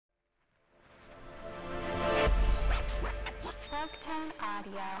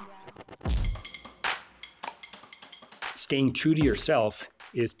Staying true to yourself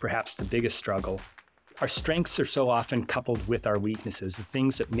is perhaps the biggest struggle. Our strengths are so often coupled with our weaknesses. The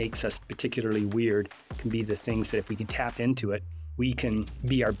things that makes us particularly weird can be the things that if we can tap into it, we can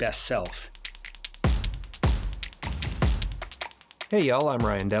be our best self. Hey y'all, I'm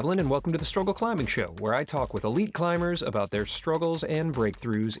Ryan Devlin, and welcome to the Struggle Climbing Show, where I talk with elite climbers about their struggles and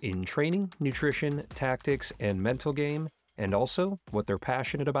breakthroughs in training, nutrition, tactics, and mental game, and also what they're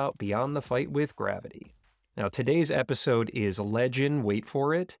passionate about beyond the fight with gravity. Now, today's episode is legend, wait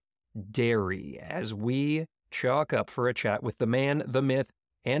for it, dairy, as we chalk up for a chat with the man, the myth,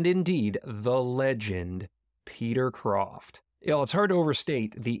 and indeed the legend, Peter Croft. Y'all, it's hard to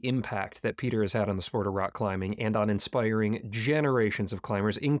overstate the impact that Peter has had on the sport of rock climbing and on inspiring generations of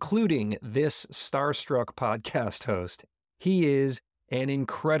climbers, including this starstruck podcast host. He is an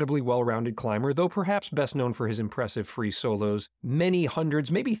incredibly well-rounded climber, though perhaps best known for his impressive free solos, many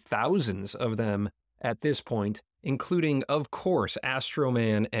hundreds, maybe thousands of them at this point, including, of course,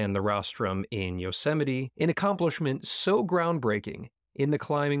 Astroman and The Rostrum in Yosemite, an accomplishment so groundbreaking in the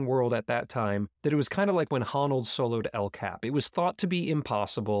climbing world at that time that it was kind of like when Honnold soloed El Cap. It was thought to be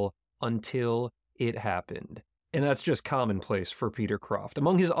impossible until it happened. And that's just commonplace for Peter Croft.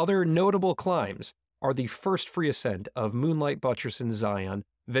 Among his other notable climbs are the first free ascent of Moonlight Buttress in Zion,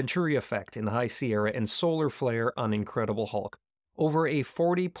 Venturi Effect in the High Sierra, and Solar Flare on Incredible Hulk. Over a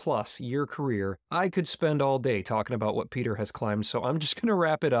 40-plus year career, I could spend all day talking about what Peter has climbed, so I'm just going to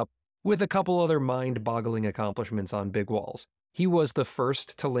wrap it up with a couple other mind-boggling accomplishments on big walls. He was the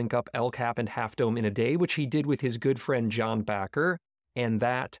first to link up El Cap and Half Dome in a day, which he did with his good friend John Bachar, and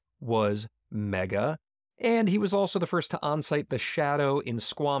that was mega. And he was also the first to onsight the Shadow in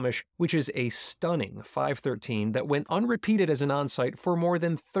Squamish, which is a stunning 513 that went unrepeated as an onsight for more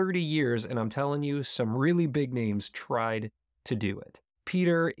than 30 years, and I'm telling you, some really big names tried to do it.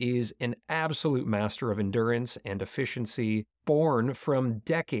 Peter is an absolute master of endurance and efficiency, born from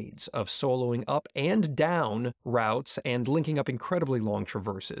decades of soloing up and down routes and linking up incredibly long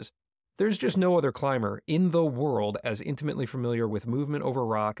traverses. There's just no other climber in the world as intimately familiar with movement over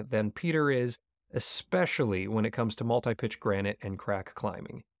rock than Peter is, especially when it comes to multi-pitch granite and crack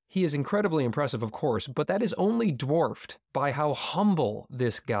climbing. He is incredibly impressive, of course, but that is only dwarfed by how humble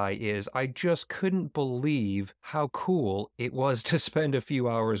this guy is. I just couldn't believe how cool it was to spend a few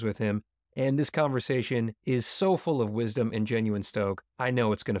hours with him, and this conversation is so full of wisdom and genuine stoke, I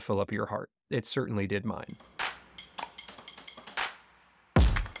know it's going to fill up your heart. It certainly did mine.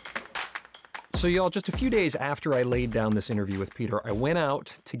 So y'all, just a few days after I laid down this interview with Peter, I went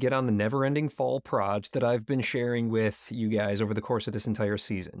out to get on the never-ending fall proj that I've been sharing with you guys over the course of this entire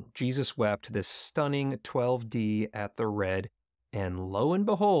season. Jesus Wept, this stunning 12D at the Red, and lo and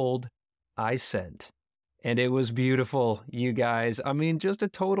behold, I sent. And it was beautiful, you guys. I mean, just a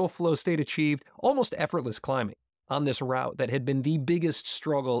total flow state achieved, almost effortless climbing on this route that had been the biggest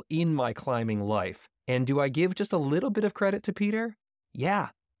struggle in my climbing life. And do I give just a little bit of credit to Peter? Yeah.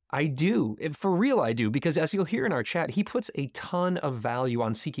 I do. For real, I do, because as you'll hear in our chat, he puts a ton of value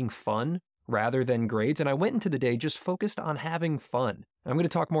on seeking fun rather than grades, and I went into the day just focused on having fun. I'm going to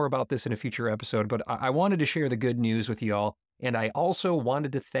talk more about this in a future episode, but I wanted to share the good news with y'all, and I also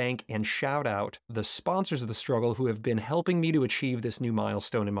wanted to thank and shout out the sponsors of the struggle who have been helping me to achieve this new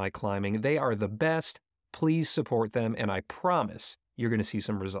milestone in my climbing. They are the best. Please support them, and I promise you're going to see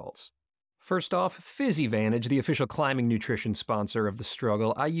some results. First off, PhysiVantage, the official climbing nutrition sponsor of the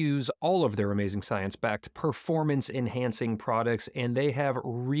struggle. I use all of their amazing science-backed performance-enhancing products, and they have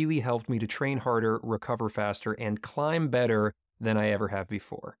really helped me to train harder, recover faster, and climb better than I ever have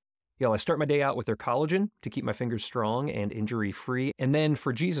before. Y'all, I start my day out with their collagen to keep my fingers strong and injury-free, and then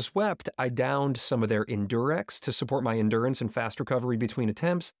for Jesus Wept, I downed some of their Endurex to support my endurance and fast recovery between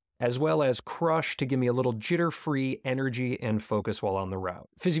attempts, as well as Crush to give me a little jitter-free energy and focus while on the route.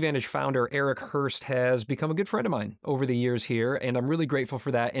 PhysiVantage founder Eric Hurst has become a good friend of mine over the years here, and I'm really grateful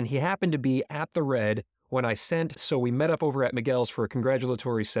for that, and he happened to be at the Red when I sent, so we met up over at Miguel's for a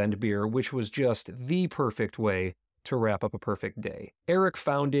congratulatory send beer, which was just the perfect way to wrap up a perfect day. Eric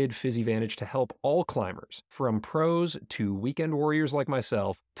founded PhysiVantage to help all climbers, from pros to weekend warriors like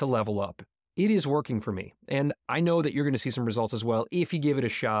myself, to level up. It is working for me, and I know that you're going to see some results as well if you give it a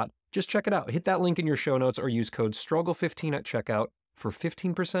shot. Just check it out. Hit that link in your show notes or use code STRUGGLE15 at checkout for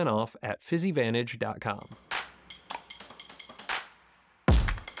 15% off at PhysiVantage.com.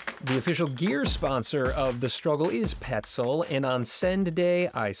 The official gear sponsor of the struggle is Petzl, and on send day,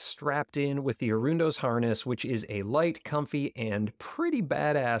 I strapped in with the Arundo's harness, which is a light, comfy, and pretty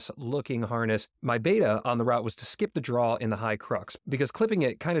badass looking harness. My beta on the route was to skip the draw in the high crux, because clipping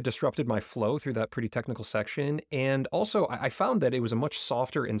it kind of disrupted my flow through that pretty technical section, and also I found that it was a much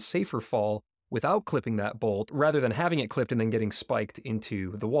softer and safer fall without clipping that bolt, rather than having it clipped and then getting spiked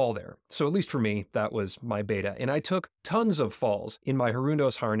into the wall there. So at least for me, that was my beta. And I took tons of falls in my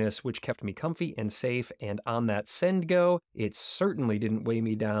Arundo's harness, which kept me comfy and safe. And on that send go, it certainly didn't weigh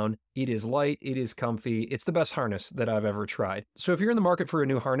me down. It is light, it is comfy, it's the best harness that I've ever tried. So if you're in the market for a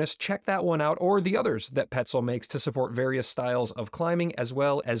new harness, check that one out, or the others that Petzl makes to support various styles of climbing, as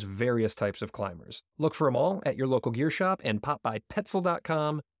well as various types of climbers. Look for them all at your local gear shop and pop by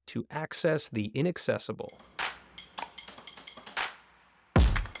petzl.com to access the inaccessible.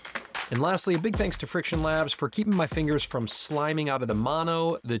 And lastly, a big thanks to Friction Labs for keeping my fingers from sliming out of the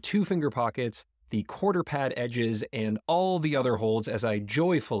mono, the 2-finger pockets, the quarter pad edges, and all the other holds as I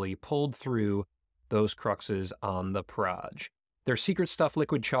joyfully pulled through those cruxes on the Proj. Their secret stuff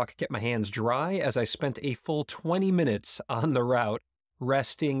liquid chalk kept my hands dry as I spent a full 20 minutes on the route,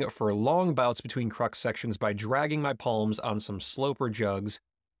 resting for long bouts between crux sections by dragging my palms on some sloper jugs.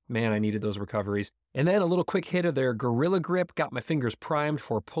 Man, I needed those recoveries. And then a little quick hit of their Gorilla Grip got my fingers primed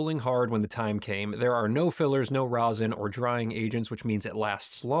for pulling hard when the time came. There are no fillers, no rosin, or drying agents, which means it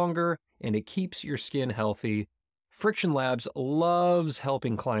lasts longer and it keeps your skin healthy. Friction Labs loves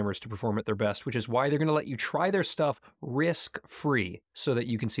helping climbers to perform at their best, which is why they're going to let you try their stuff risk-free so that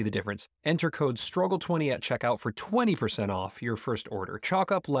you can see the difference. Enter code STRUGGLE20 at checkout for 20% off your first order.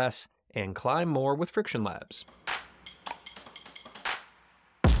 Chalk up less and climb more with Friction Labs.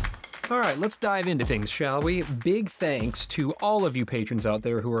 All right, let's dive into things, shall we? Big thanks to all of you patrons out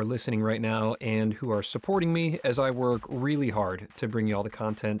there who are listening right now and who are supporting me as I work really hard to bring you all the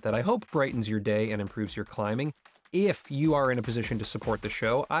content that I hope brightens your day and improves your climbing. If you are in a position to support the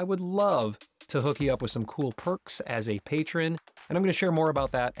show, I would love to hook you up with some cool perks as a patron, and I'm going to share more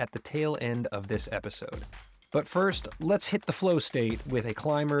about that at the tail end of this episode. But first, let's hit the flow state with a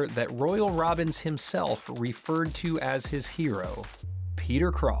climber that Royal Robbins himself referred to as his hero,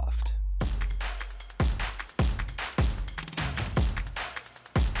 Peter Croft.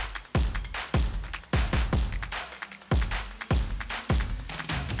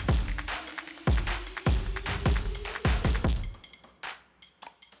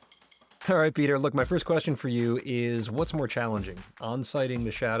 All right, Peter, look, my first question for you is, what's more challenging, on-sighting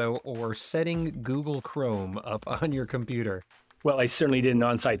the shadow or setting Google Chrome up on your computer? Well, I certainly didn't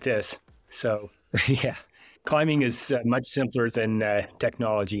on-sight this. So, yeah, climbing is much simpler than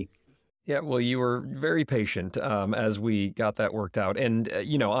technology. Yeah, well, you were very patient as we got that worked out. And,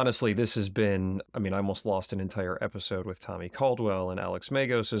 honestly, this has been, I almost lost an entire episode with Tommy Caldwell and Alex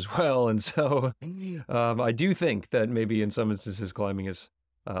Magos as well. And so I do think that maybe in some instances climbing is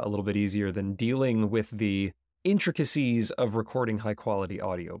a little bit easier than dealing with the intricacies of recording high-quality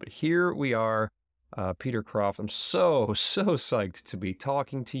audio. But here we are, Peter Croft. I'm so psyched to be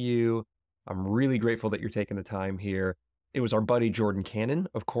talking to you. I'm really grateful that you're taking the time here. It was our buddy Jordan Cannon,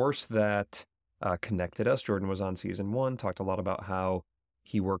 of course, that connected us. Jordan was on season 1, talked a lot about how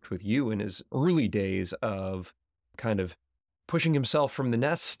he worked with you in his early days of kind of pushing himself from the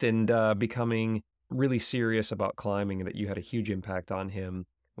nest and becoming really serious about climbing, and that you had a huge impact on him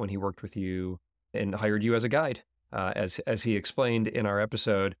when he worked with you and hired you as a guide, as he explained in our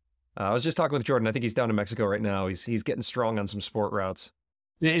episode. I was just talking with Jordan. I think he's down in Mexico right now. He's getting strong on some sport routes.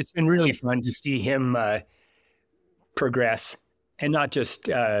 It's been really fun to see him progress, and not just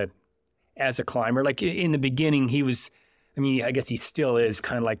as a climber. Like in the beginning, he was, I guess he still is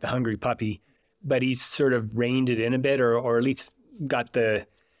kind of like the hungry puppy, but he's sort of reined it in a bit, or at least got the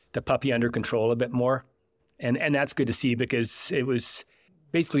puppy under control a bit more. And that's good to see, because it was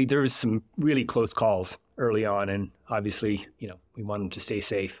basically, there was some really close calls early on, and obviously, we want him to stay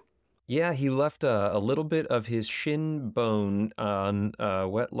safe. Yeah, he left a little bit of his shin bone on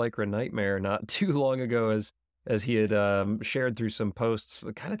Wet Lycra Nightmare not too long ago, as he had shared through some posts.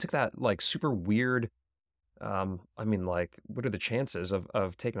 It kind of took that like super weird, what are the chances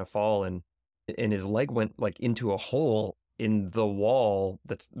of taking a fall, and his leg went like into a hole in the wall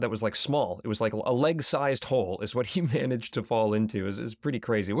that was like small. It was like a leg-sized hole is what he managed to fall into. It was pretty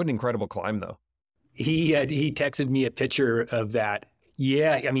crazy. What an incredible climb, though. He texted me a picture of that.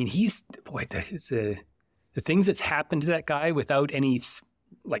 Yeah, he's, boy, the things that's happened to that guy without any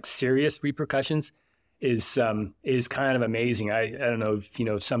like serious repercussions is kind of amazing. I don't know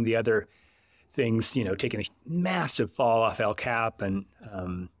if some of the other things, taking a massive fall off El Cap, and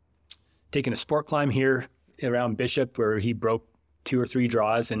taking a sport climb here around Bishop where he broke 2 or 3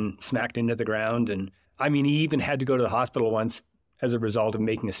 draws and smacked into the ground. And I mean, he even had to go to the hospital once as a result of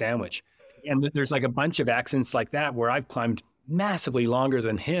making a sandwich. And there's like a bunch of accidents like that where I've climbed massively longer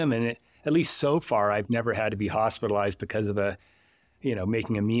than him. And at least so far, I've never had to be hospitalized because of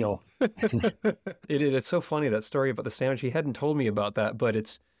making a meal. It's so funny, that story about the sandwich. He hadn't told me about that, but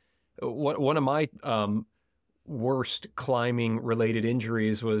it's one of my worst climbing related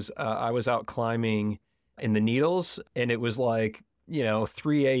injuries was I was out climbing in the Needles, and it was like,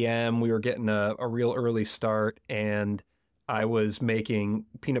 3 a.m. We were getting a real early start, and I was making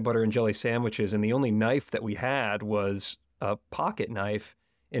peanut butter and jelly sandwiches, and the only knife that we had was a pocket knife,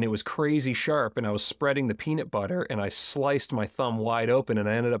 and it was crazy sharp, and I was spreading the peanut butter, and I sliced my thumb wide open, and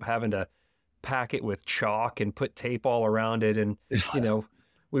I ended up having to pack it with chalk and put tape all around it, and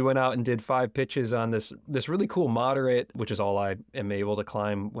we went out and did 5 pitches on this really cool moderate, which is all I am able to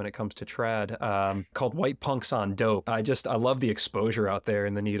climb when it comes to trad, called White Punks on Dope. I love the exposure out there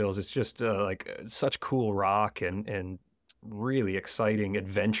in the Needles. It's just like such cool rock and really exciting,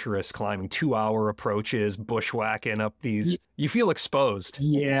 adventurous climbing, 2-hour approaches, bushwhacking up these. You feel exposed.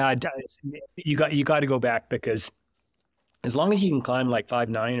 Yeah, you got to go back, because as long as you can climb like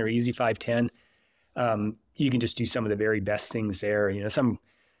 5'9" or easy 5'10", you can just do some of the very best things there.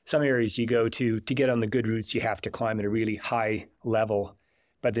 Some areas you go to get on the good routes, you have to climb at a really high level.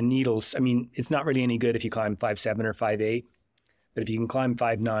 But the Needles, I mean, it's not really any good if you climb 5'7" or 5'8", but if you can climb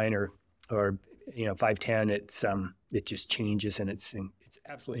 5'9" or 5'10", it just changes, and it's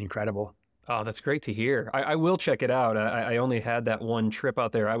absolutely incredible. Oh, that's great to hear. I will check it out. I only had that one trip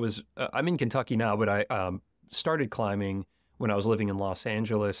out there. I'm in Kentucky now, but I started climbing when I was living in Los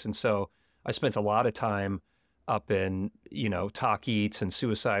Angeles, and so I spent a lot of time up in, Talkeets and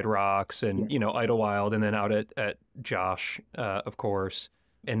Suicide Rocks and, Idlewild, and then out at Josh, of course,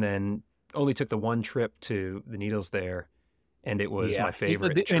 and then only took the one trip to the Needles there, and it was my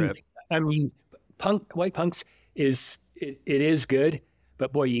favorite trip. And, I mean, White Punks is good,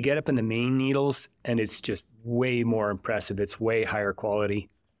 but boy, you get up in the main Needles, and it's just way more impressive. It's way higher quality.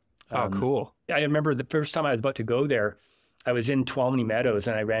 Oh, cool. I remember the first time I was about to go there, I was in Tuolumne Meadows,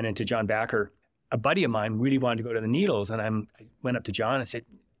 and I ran into John Bachar. A buddy of mine really wanted to go to the Needles, and I went up to John and said,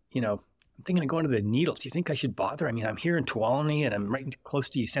 I'm thinking of going to the Needles. Do you think I should bother? I mean, I'm here in Tuolumne, and I'm right close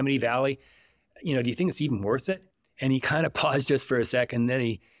to Yosemite Valley. Do you think it's even worth it? And he kind of paused just for a second. Then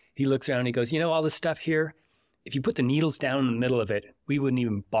he looks around and he goes, all this stuff here, if you put the Needles down in the middle of it, we wouldn't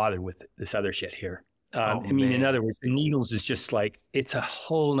even bother with this other shit here. In other words, the Needles is just like, it's a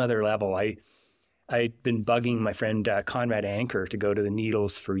whole nother level. I'd been bugging my friend Conrad Anker to go to the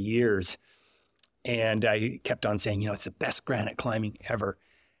Needles for years. And I kept on saying, it's the best granite climbing ever.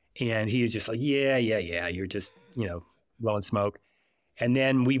 And he was just like, yeah, you're just, blowing smoke. And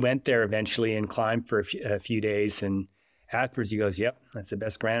then we went there eventually and climbed for a few days. And afterwards he goes, yep, that's the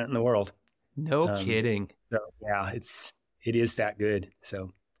best granite in the world. No kidding. So yeah, it is that good.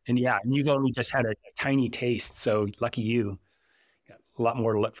 So, and you've only just had a tiny taste. So lucky you. Got a lot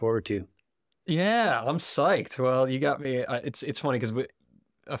more to look forward to. Yeah, I'm psyched. Well, you got me. It's funny because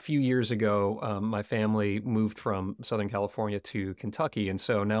a few years ago, my family moved from Southern California to Kentucky, and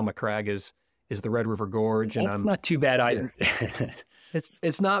so now my crag is the Red River Gorge, and That's not too bad either.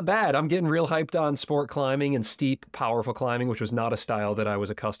 It's not bad. I'm getting real hyped on sport climbing and steep, powerful climbing, which was not a style that I was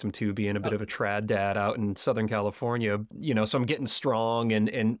accustomed to, being a bit of a trad dad out in Southern California. So I'm getting strong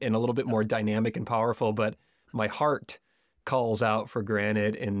and a little bit more dynamic and powerful, but my heart calls out for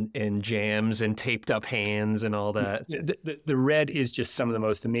granite and jams and taped up hands and all that. The red is just some of the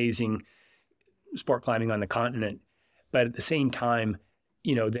most amazing sport climbing on the continent. But at the same time,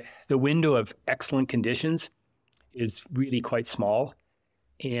 the window of excellent conditions is really quite small.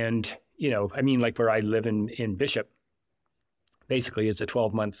 And, like where I live in Bishop, basically it's a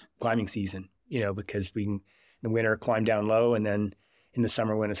 12-month climbing season, because we can, in the winter, climb down low, and then in the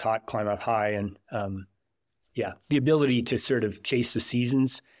summer when it's hot, climb up high. And, the ability to sort of chase the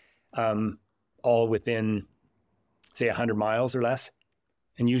seasons all within, say, 100 miles or less,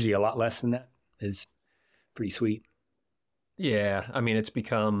 and usually a lot less than that, is pretty sweet. Yeah, I mean, it's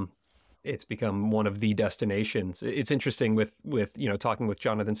become one of the destinations. It's interesting with talking with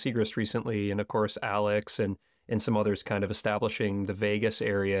Jonathan Segrist recently, and of course Alex and some others kind of establishing the Vegas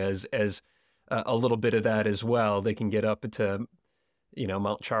area as a little bit of that as well. They can get up to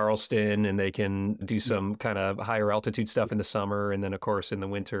Mount Charleston, and they can do some kind of higher altitude stuff in the summer, and then of course in the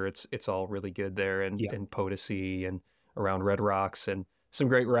winter it's all really good there, and in Potosi and around Red Rocks, and some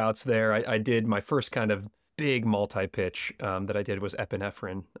great routes there. I did my first kind of big multi-pitch that I did was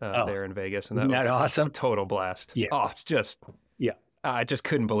epinephrine there in Vegas, and that was awesome. A total blast. Yeah. Oh, it's just I just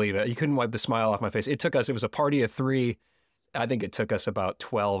couldn't believe it. You couldn't wipe the smile off my face. It was a party of 3, I think it took us about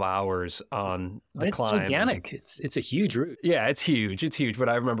 12 hours on the It's climb. gigantic. It's a huge route. Yeah, it's huge. It's huge. But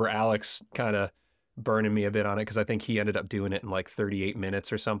I remember Alex kind of burning me a bit on it because I think he ended up doing it in like 38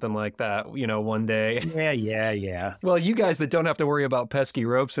 minutes or something like that, one day. Yeah. Well, you guys that don't have to worry about pesky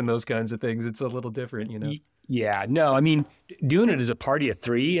ropes and those kinds of things, it's a little different. Yeah, no, I mean, doing it as a party of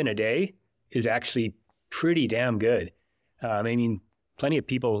 3 in a day is actually pretty damn good. I mean, plenty of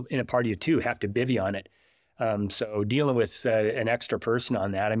people in a party of 2 have to bivvy on it. So dealing with an extra person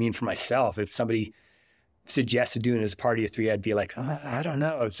on that, I mean, for myself, if somebody suggested doing it as a party of 3, I'd be like, I don't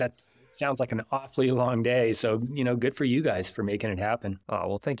know. That sounds like an awfully long day. So, good for you guys for making it happen. Oh,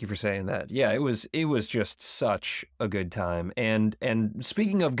 well, thank you for saying that. Yeah, it was just such a good time. And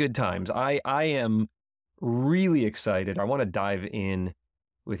speaking of good times, I am really excited. I want to dive in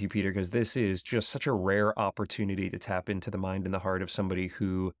with you, Peter, because this is just such a rare opportunity to tap into the mind and the heart of somebody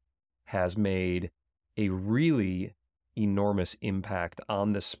who has made a really enormous impact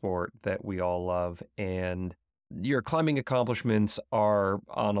on the sport that we all love. And your climbing accomplishments are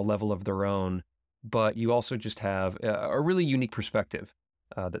on a level of their own, but you also just have a really unique perspective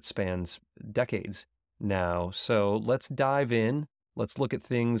that spans decades now. So let's dive in. Let's look at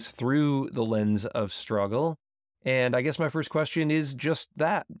things through the lens of struggle. And I guess my first question is just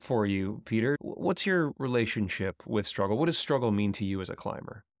that for you, Peter. What's your relationship with struggle? What does struggle mean to you as a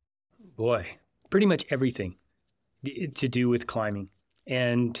climber? Boy, pretty much everything to do with climbing.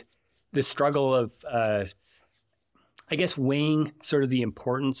 And the struggle of, I guess, weighing sort of the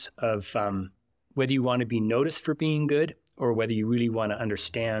importance of whether you want to be noticed for being good or whether you really want to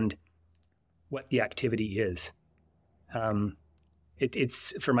understand what the activity is.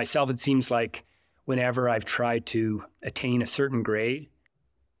 It's for myself, it seems like whenever I've tried to attain a certain grade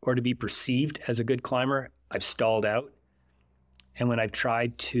or to be perceived as a good climber, I've stalled out. And when I've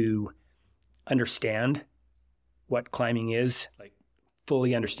tried to understand what climbing is, like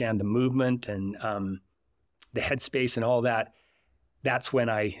fully understand the movement and the headspace and all that, that's when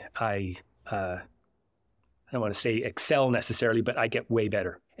I don't want to say excel necessarily, but I get way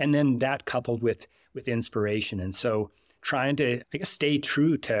better. And then that coupled with inspiration. And so trying to, I guess, stay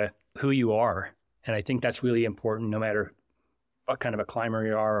true to who you are. And I think that's really important no matter what kind of a climber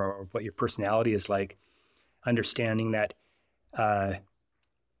you are or what your personality is like, understanding that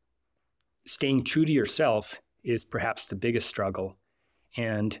staying true to yourself is perhaps the biggest struggle.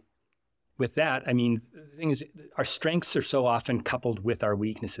 And with that, I mean, the thing is, our strengths are so often coupled with our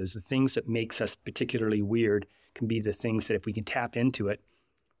weaknesses. The things that makes us particularly weird can be the things that if we can tap into it,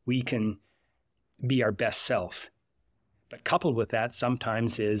 we can be our best self. But coupled with that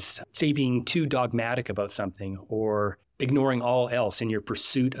sometimes is, say, being too dogmatic about something or ignoring all else in your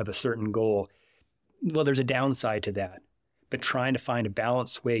pursuit of a certain goal. Well, there's a downside to that. But trying to find a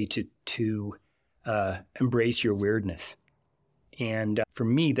balanced way to embrace your weirdness. And for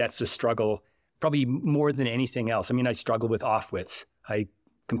me, that's the struggle, probably more than anything else. I mean, I struggle with off-wits. I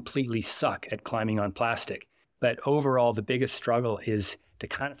completely suck at climbing on plastic. But overall, the biggest struggle is to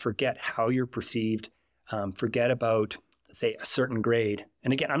kind of forget how you're perceived, forget about, say, a certain grade.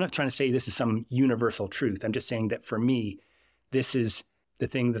 And again, I'm not trying to say this is some universal truth. I'm just saying that for me, this is the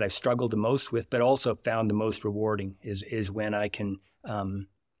thing that I've struggled the most with, but also found the most rewarding is when I can,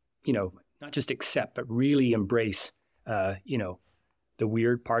 not just accept, but really embrace, the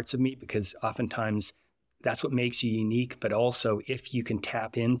weird parts of me, because oftentimes that's what makes you unique. But also if you can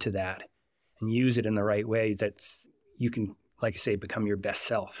tap into that and use it in the right way, you can, like I say, become your best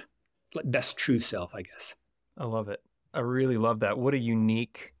self, best true self, I guess. I love it. I really love that. What a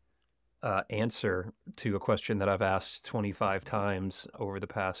unique answer to a question that I've asked 25 times over the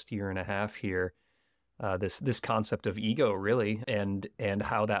past year and a half here. This concept of ego, really, and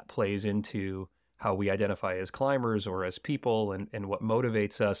how that plays into how we identify as climbers or as people and what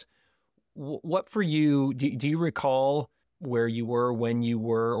motivates us. What for you, do you recall where you were when you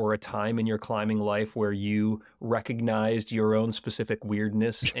were, or a time in your climbing life where you recognized your own specific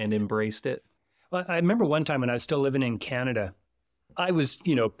weirdness and embraced it? Well, I remember one time when I was still living in Canada, I was,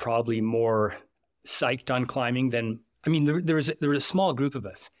 probably more psyched on climbing than, there was a small group of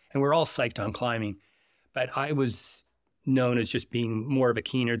us and we're all psyched on climbing, but I was known as just being more of a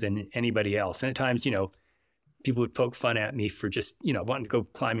keener than anybody else. And at times, people would poke fun at me for just, wanting to go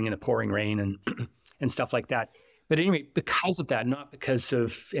climbing in the pouring rain and, and stuff like that. But anyway, because of that, not because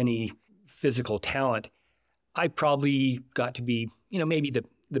of any physical talent, I probably got to be, maybe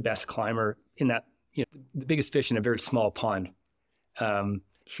the best climber in that, the biggest fish in a very small pond.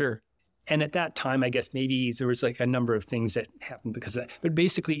 Sure. And at that time, I guess maybe there was like a number of things that happened because of that. But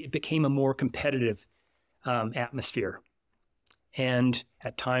basically, it became a more competitive atmosphere. And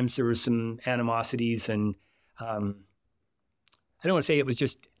at times there was some animosities and I don't want to say it was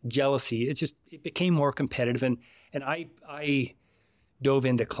just jealousy. It became more competitive. And I dove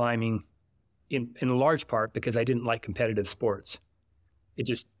into climbing in large part because I didn't like competitive sports. It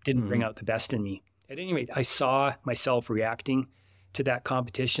just didn't bring out the best in me. At any rate, I saw myself reacting to that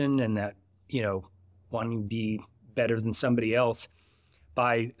competition and that, wanting to be better than somebody else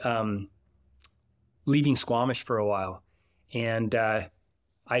by leaving Squamish for a while. And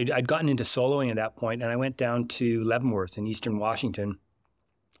I'd gotten into soloing at that point, and I went down to Leavenworth in eastern Washington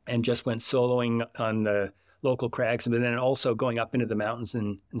and just went soloing on the local crags, but then also going up into the mountains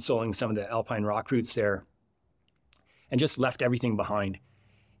and soloing some of the alpine rock routes there, and just left everything behind.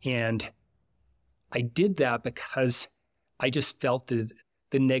 And I did that because I just felt the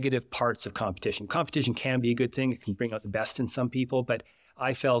negative parts of competition. Competition can be a good thing. It can bring out the best in some people, but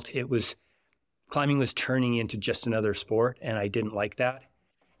I felt climbing was turning into just another sport, and I didn't like that.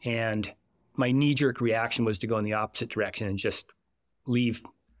 And my knee-jerk reaction was to go in the opposite direction and just leave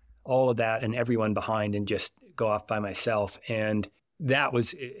all of that and everyone behind and just go off by myself. And that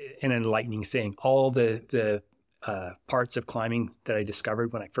was an enlightening thing. All the parts of climbing that I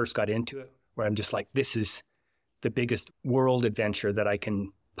discovered when I first got into it, where I'm just like, this is the biggest world adventure that I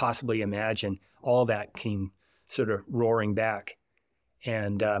can possibly imagine. All that came sort of roaring back.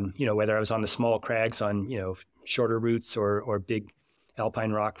 And, whether I was on the small crags on, shorter routes or big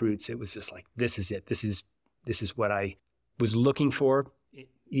alpine rock routes, it was just like, this is it. This is what I was looking for,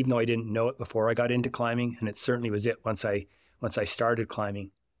 even though I didn't know it before I got into climbing. And it certainly was it once I started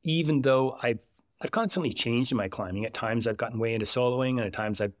climbing. Even though I've constantly changed in my climbing. At times I've gotten way into soloing, and at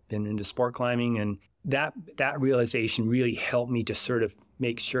times I've been into sport climbing. And that realization really helped me to sort of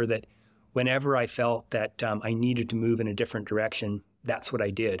make sure that whenever I felt that I needed to move in a different direction, that's what I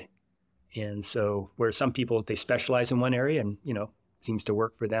did. And so where some people, they specialize in one area and, seems to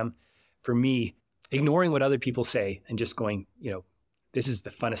work for them. For me, ignoring what other people say and just going, this is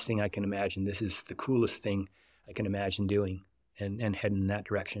the funnest thing I can imagine. This is the coolest thing I can imagine doing, and heading in that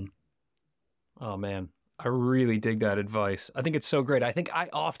direction. Oh, man. I really dig that advice. I think it's so great. I think I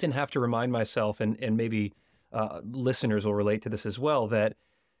often have to remind myself, and maybe listeners will relate to this as well, that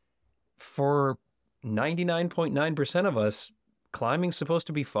for 99.9% of us, climbing's supposed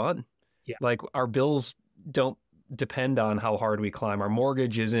to be fun. Yeah. Like, our bills don't depend on how hard we climb. Our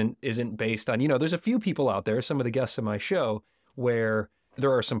mortgage isn't based on, there's a few people out there, some of the guests in my show, where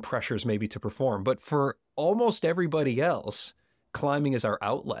there are some pressures maybe to perform. But for almost everybody else, climbing is our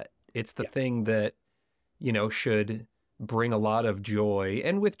outlet. It's the thing that, should bring a lot of joy.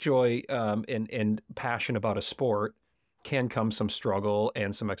 And with joy and passion about a sport can come some struggle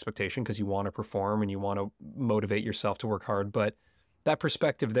and some expectation, because you want to perform and you want to motivate yourself to work hard. But that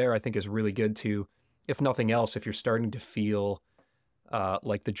perspective there, I think, is really good to, if nothing else, if you're starting to feel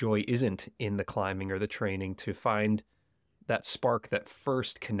like the joy isn't in the climbing or the training, to find that spark that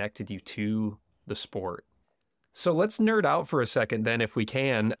first connected you to the sport. So let's nerd out for a second then, if we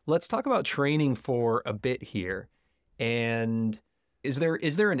can. Let's talk about training for a bit here. And is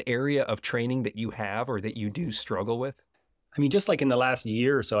there an area of training that you have or that you do struggle with? I mean, just like in the last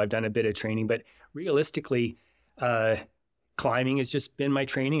year or so, I've done a bit of training, but realistically, climbing has just been my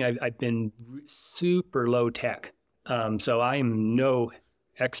training. I've been super low tech. So I am no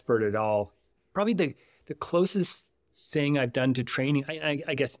expert at all. Probably the closest thing I've done to training,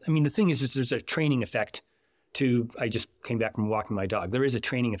 I guess, the thing is there's a training effect to, I just came back from walking my dog. There is a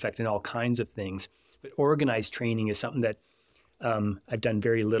training effect in all kinds of things, but organized training is something that I've done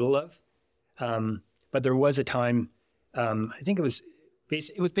very little of. But there was a time, I think it was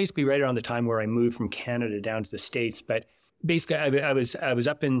basically right around the time where I moved from Canada down to the States. But basically, I was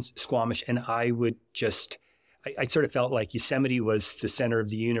up in Squamish, and I would just, I sort of felt like Yosemite was the center of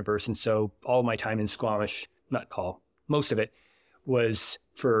the universe. And so all my time in Squamish, not all, most of it, was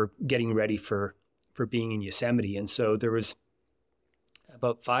for getting ready for being in Yosemite. And so there was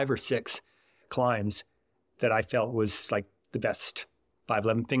about 5 or 6 climbs that I felt was like the best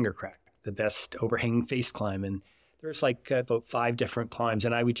 511 finger crack, the best overhanging face climb. And there's like about 5 different climbs.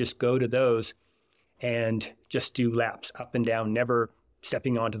 And I would just go to those and just do laps up and down, never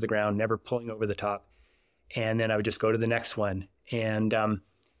stepping onto the ground, never pulling over the top. And then I would just go to the next one. And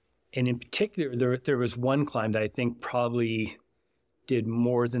in particular, there was one climb that I think probably did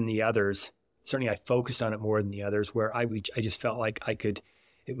more than the others. Certainly I focused on it more than the others, where I just felt like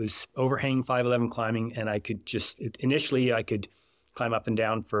it was overhanging 511 climbing, and initially I could climb up and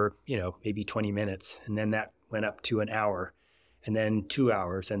down for, maybe 20 minutes. And then that went up to an hour, and then 2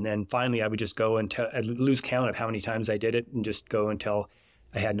 hours. And then finally I would just go until I'd lose count of how many times I did it, and just go until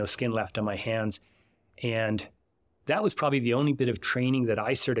I had no skin left on my hands. And that was probably the only bit of training that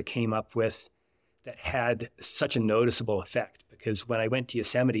I sort of came up with that had such a noticeable effect, because when I went to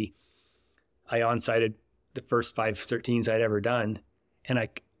Yosemite, I onsighted the first 513s I'd ever done, and I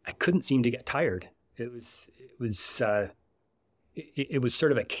couldn't seem to get tired. It was sort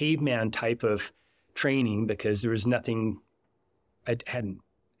of a caveman type of training because there was nothing, there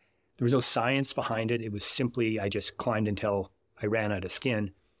was no science behind it. It was simply, I just climbed until I ran out of skin.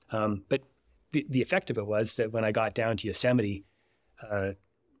 But the effect of it was that when I got down to Yosemite,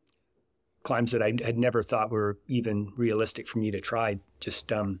 climbs that I had never thought were even realistic for me to try just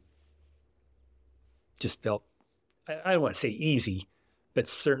felt, I don't want to say easy, but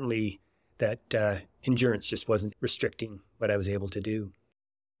certainly that endurance just wasn't restricting what I was able to do.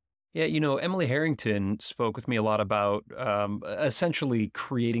 Yeah, Emily Harrington spoke with me a lot about essentially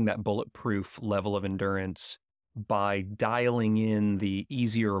creating that bulletproof level of endurance by dialing in the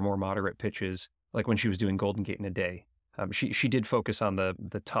easier or more moderate pitches, like when she was doing Golden Gate in a day. She did focus on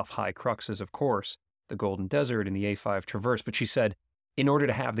the tough high cruxes, of course, the Golden Desert and the A5 Traverse, but she said in order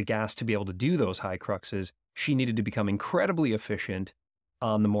to have the gas to be able to do those high cruxes, she needed to become incredibly efficient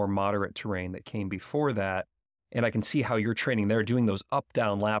on the more moderate terrain that came before that. And I can see how your training there, doing those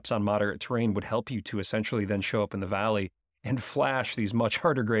up-down laps on moderate terrain would help you to essentially then show up in the valley and flash these much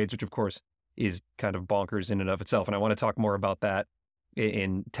harder grades, which of course is kind of bonkers in and of itself. And I want to talk more about that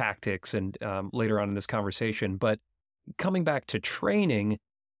in tactics and later on in this conversation. But coming back to training,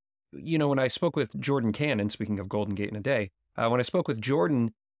 when I spoke with Jordan Cannon, speaking of Golden Gate in a day, when I spoke with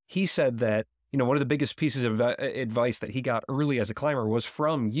Jordan, he said that, one of the biggest pieces of advice that he got early as a climber was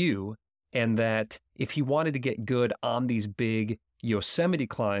from you, and that if he wanted to get good on these big Yosemite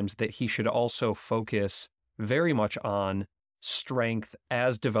climbs, that he should also focus very much on strength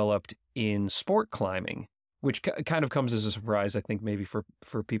as developed in sport climbing, which kind of comes as a surprise, I think, maybe for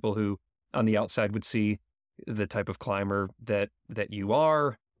people who on the outside would see the type of climber that you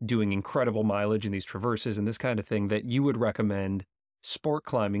are, doing incredible mileage in these traverses and this kind of thing, that you would recommend sport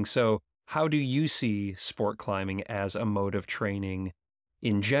climbing. So how do you see sport climbing as a mode of training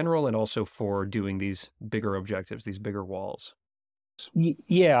in general, and also for doing these bigger objectives, these bigger walls?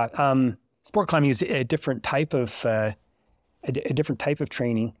 Yeah, sport climbing is a different type of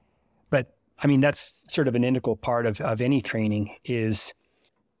training, but I mean that's sort of an integral part of any training, is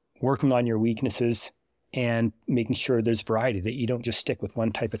working on your weaknesses and making sure there's variety, that you don't just stick with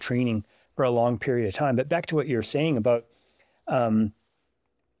one type of training for a long period of time. But back to what you're saying about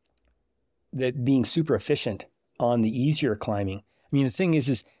that being super efficient on the easier climbing. I mean, the thing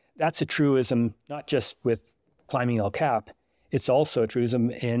is that's a truism, not just with climbing El Cap. It's also a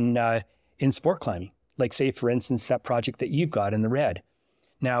truism in sport climbing. Like, say, for instance, that project that you've got in the red.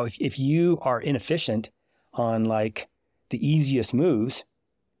 Now, if you are inefficient on like the easiest moves,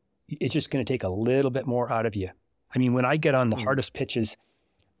 it's just going to take a little bit more out of you. I mean, when I get on the hardest pitches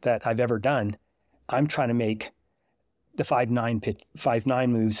that I've ever done, I'm trying to make the 5.9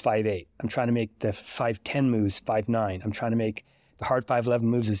 moves 5.8. I'm trying to make the 5.10 moves 5.9. I'm trying to make the hard 5.11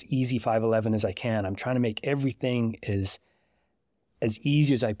 moves as easy 5.11 as I can. I'm trying to make everything as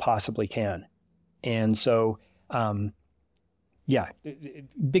easy as I possibly can. And so,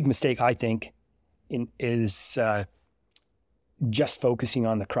 big mistake, I think, is just focusing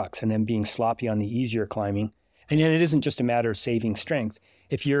on the crux and then being sloppy on the easier climbing. And then it isn't just a matter of saving strength.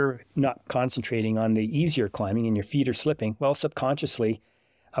 If you're not concentrating on the easier climbing and your feet are slipping, well, subconsciously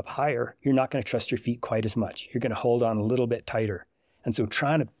up higher, you're not going to trust your feet quite as much. You're going to hold on a little bit tighter. And so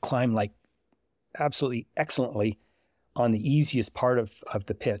trying to climb like absolutely excellently on the easiest part of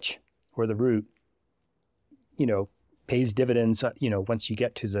the pitch or the route, pays dividends, once you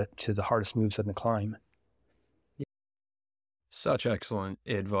get to the hardest moves on the climb. Such excellent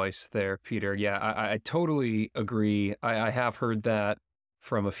advice there, Peter. Yeah, I totally agree. I have heard that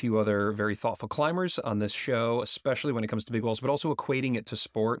from a few other very thoughtful climbers on this show, especially when it comes to big walls, but also equating it to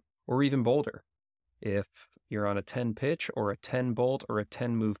sport or even boulder. If you're on a 10 pitch or a 10 bolt or a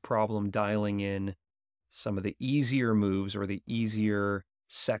 10 move problem, dialing in some of the easier moves or the easier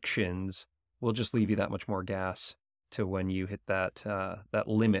sections will just leave you that much more gas to when you hit that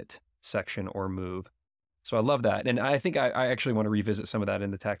limit section or move. So I love that. And I think I actually want to revisit some of that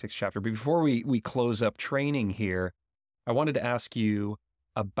in the tactics chapter. But before we close up training here, I wanted to ask you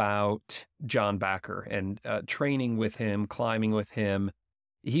about John Bachar and training with him, climbing with him.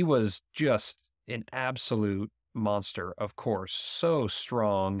 He was just an absolute monster, of course, so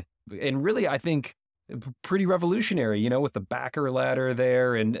strong. And really, I think, pretty revolutionary, with the Bachar ladder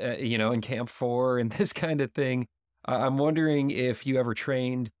there and, in Camp 4 and this kind of thing. I'm wondering if you ever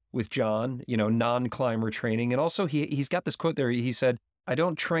trained with John, non-climber training. And also he's got this quote there. He said, "I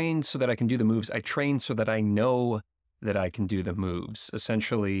don't train so that I can do the moves. I train so that I know that I can do the moves,"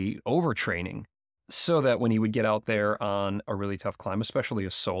 essentially overtraining. so that when he would get out there on a really tough climb, especially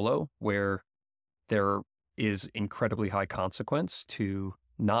a solo, where there is incredibly high consequence to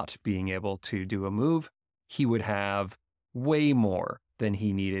not being able to do a move, he would have way more than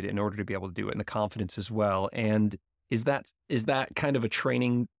he needed in order to be able to do it, and the confidence as well. And is that kind of a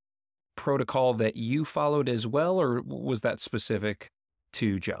training protocol that you followed as well, or was that specific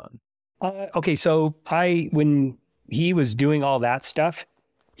to John? Okay, so when he was doing all that stuff,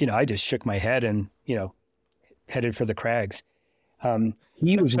 I just shook my head and, headed for the crags.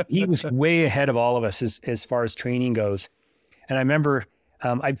 He was way ahead of all of us as far as training goes. And I remember,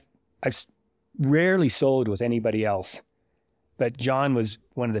 I've rarely soloed with anybody else, but John was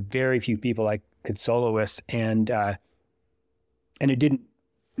one of the very few people I could solo with, and it didn't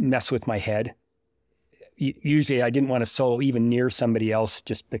mess with my head. Usually I didn't want to solo even near somebody else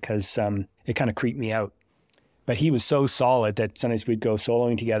just because it kind of creeped me out. But he was so solid that sometimes we'd go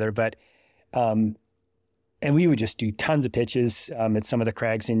soloing together. But and we would just do tons of pitches at some of the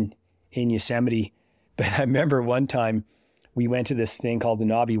crags in Yosemite. But I remember one time we went to this thing called the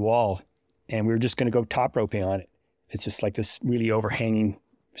Knobby Wall, and we were just going to go top roping on it. It's just like this really overhanging,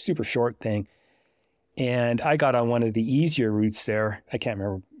 super short thing. And I got on one of the easier routes there. I can't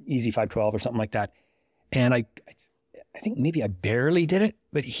remember, Easy 512 or something like that. And I think maybe I barely did it,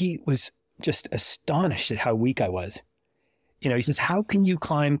 but he was just astonished at how weak I was. He says, how can you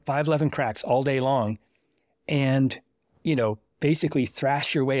climb 511 cracks all day long and, basically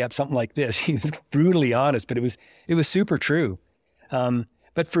thrash your way up something like this? He was brutally honest, but it was super true.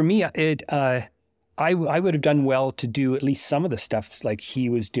 But for me, I would have done well to do at least some of the stuff like he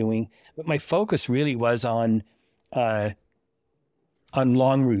was doing, but my focus really was on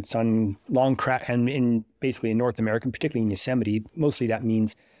long routes, on long crack, and basically in North America, particularly in Yosemite, mostly that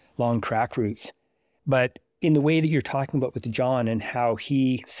means long crack routes. But in the way that you're talking about with John and how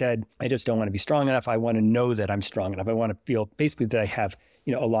he said, I just don't want to be strong enough. I want to know that I'm strong enough. I want to feel basically that I have,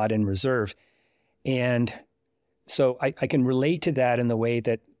 a lot in reserve. And so I can relate to that in the way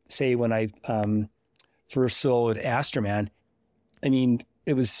that, say, when I first soloed Astroman,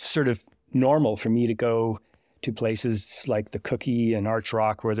 it was sort of normal for me to go to places like the Cookie and Arch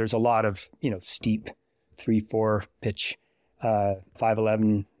Rock, where there's a lot of, steep 3-4 pitch,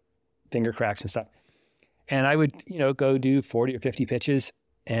 511 finger cracks and stuff. And I would, go do 40 or 50 pitches.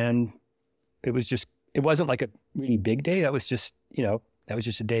 And it wasn't like a really big day. That was just,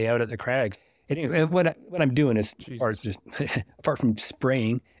 a day out at the crags. Anyway, what I'm doing is, as far as just apart from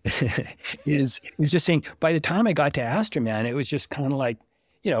spraying, is just saying, by the time I got to Astroman, it was just kind of like,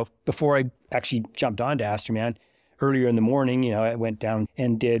 before I actually jumped onto Astroman, earlier in the morning, I went down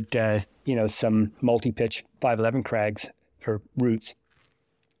and did, some multi-pitch 511 crags or routes,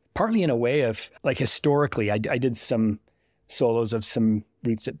 partly in a way of, like, historically, I did some solos of some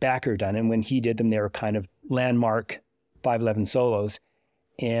routes that Bachar done. And when he did them, they were kind of landmark 511 solos.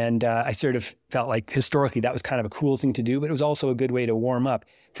 And I sort of felt like historically that was kind of a cool thing to do, but it was also a good way to warm up.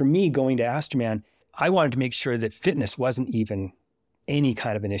 For me, going to Astroman, I wanted to make sure that fitness wasn't even any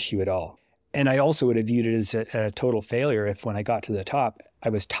kind of an issue at all. And I also would have viewed it as a total failure if when I got to the top, I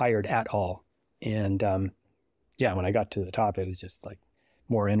was tired at all. And when I got to the top, it was just like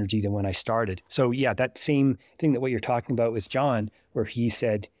more energy than when I started. So yeah, that same thing that what you're talking about with John, where he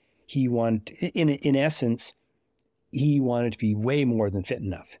said he wanted, in essence, he wanted to be way more than fit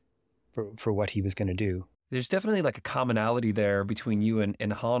enough for what he was going to do. There's definitely like a commonality there between you and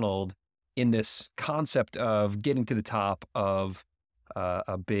Honnold in this concept of getting to the top of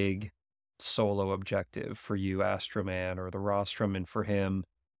a big solo objective. For you, Astroman or the Rostrum, and for him,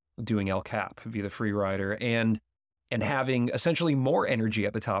 doing El Cap via the Freerider, and having essentially more energy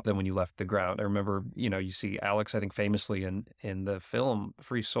at the top than when you left the ground. I remember, you see Alex, I think famously in the film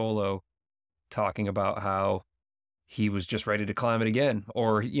Free Solo, talking about how he was just ready to climb it again,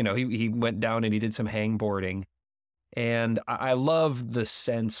 or, he went down and he did some hangboarding. And I love the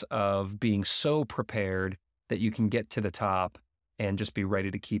sense of being so prepared that you can get to the top and just be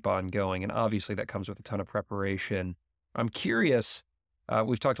ready to keep on going. And obviously that comes with a ton of preparation. I'm curious,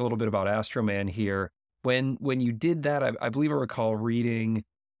 we've talked a little bit about Astroman here. When you did that, I believe I recall reading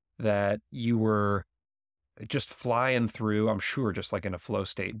that you were just flying through, I'm sure just like in a flow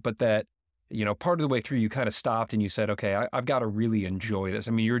state, but that, part of the way through you kind of stopped and you said, okay, I've got to really enjoy this.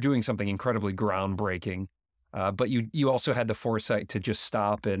 I mean, you're doing something incredibly groundbreaking, but you also had the foresight to just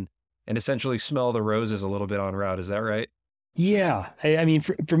stop and essentially smell the roses a little bit en route. Is that right? Yeah. I mean,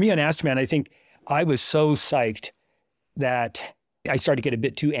 for me on Astroman, I think I was so psyched that I started to get a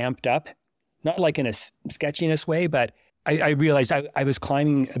bit too amped up, not like in a sketchiness way, but I realized I was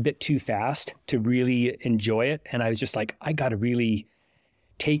climbing a bit too fast to really enjoy it. And I was just like, I got to really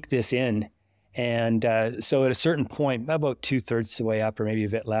take this in. And so at a certain point, about 2/3 the way up, or maybe a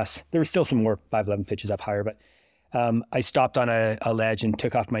bit less, there were still some more 511 pitches up higher, but I stopped on a ledge and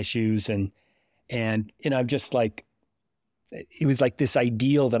took off my shoes, and I'm just like, it was like this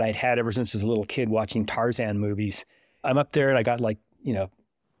ideal that I'd had ever since I was a little kid watching Tarzan movies. I'm up there and I got like,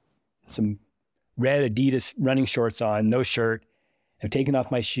 some red Adidas running shorts on, no shirt. I'm taking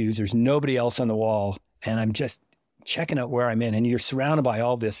off my shoes. There's nobody else on the wall. And I'm just checking out where I'm in. And you're surrounded by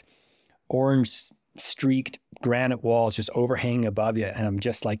all this orange streaked granite walls just overhanging above you. And I'm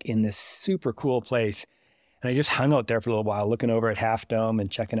just like in this super cool place. And I just hung out there for a little while, looking over at Half Dome and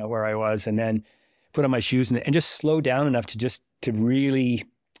checking out where I was, and then put on my shoes and just slow down enough to really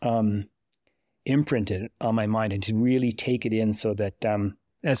imprint it on my mind and to really take it in so that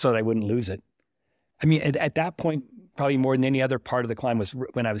I wouldn't lose it. I mean, at that point, probably more than any other part of the climb was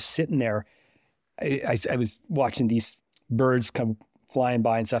when I was sitting there, I was watching these birds come flying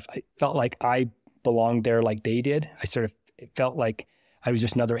by and stuff. I felt like I belonged there like they did. It felt like I was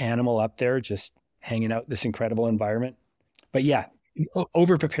just another animal up there, just hanging out in this incredible environment. But yeah,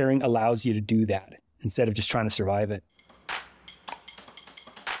 over preparing allows you to do that instead of just trying to survive it.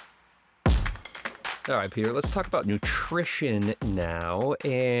 All right, Peter, let's talk about nutrition now.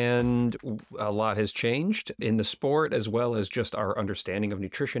 And a lot has changed in the sport, as well as just our understanding of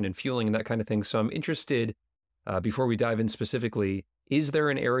nutrition and fueling and that kind of thing. So I'm interested, before we dive in specifically, is there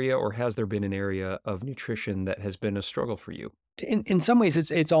an area, or has there been an area of nutrition that has been a struggle for you? In some ways,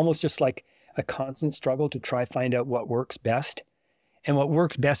 it's almost just like a constant struggle to try find out what works best. And what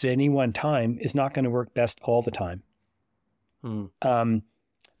works best at any one time is not going to work best all the time.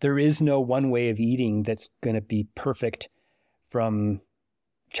 There is no one way of eating that's going to be perfect from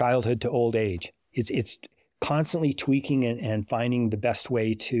childhood to old age. It's constantly tweaking and finding the best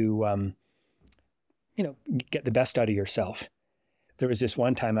way to, get the best out of yourself. There was this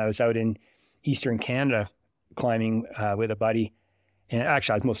one time I was out in Eastern Canada climbing with a buddy. And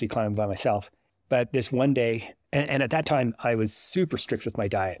actually, I was mostly climbing by myself. But this one day, and at that time, I was super strict with my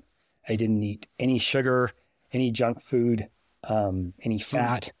diet. I didn't eat any sugar, any junk food, any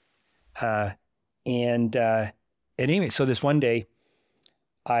fat. Anyway, so this one day,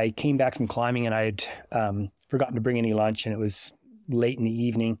 I came back from climbing and I had forgotten to bring any lunch, and it was late in the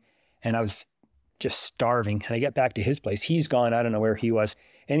evening, and I was just starving. And I get back to his place. He's gone. I don't know where he was.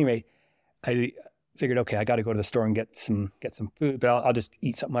 Anyway, I figured, okay, I got to go to the store and get some food, but I'll just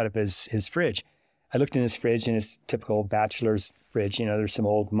eat something out of his fridge. I looked in his fridge, and his typical bachelor's fridge. There's some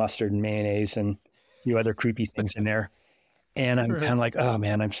old mustard and mayonnaise and a few other creepy things in there. And I'm kind of like, oh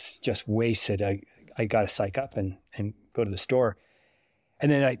man, I'm just wasted. I got to psych up and go to the store.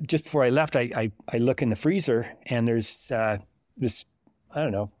 And then just before I left, I look in the freezer, and there's this, I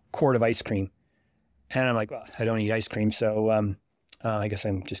don't know, quart of ice cream. And I'm like, well, I don't eat ice cream, so I guess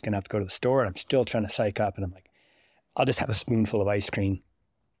I'm just going to have to go to the store. And I'm still trying to psych up. And I'm like, I'll just have a spoonful of ice cream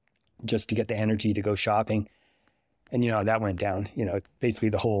just to get the energy to go shopping. And, that went down. Basically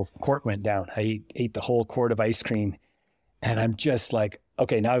the whole quart went down. I ate the whole quart of ice cream. And I'm just like,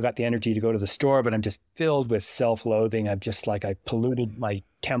 okay, now I've got the energy to go to the store, but I'm just filled with self-loathing. I'm just like, I polluted my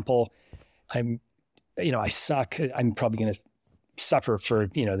temple. I suck. I'm probably going to suffer for,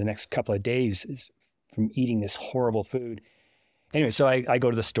 the next couple of days from eating this horrible food. Anyway, so I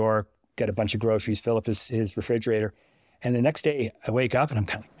go to the store, get a bunch of groceries, fill up his refrigerator. And the next day I wake up and I'm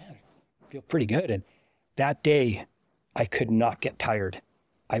kind of like, man, I feel pretty good. And that day I could not get tired.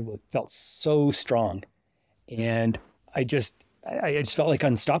 I felt so strong. And I just felt like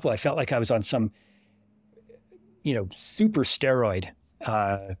unstoppable. I felt like I was on some, super steroid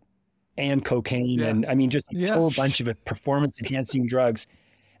and cocaine. Yeah. And I mean, just a whole bunch of performance enhancing drugs.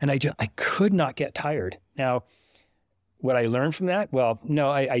 And I could not get tired. Now, what I learned from that? Well, no,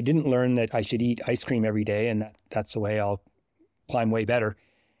 I didn't learn that I should eat ice cream every day and that's the way I'll climb way better.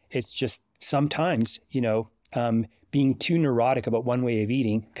 It's just sometimes, being too neurotic about one way of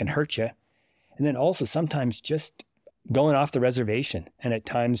eating can hurt you. And then also sometimes just going off the reservation. And at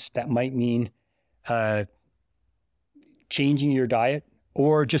times that might mean changing your diet,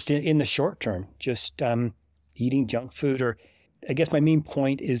 or just in the short term, just eating junk food. Or I guess my main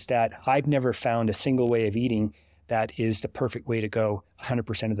point is that I've never found a single way of eating that is the perfect way to go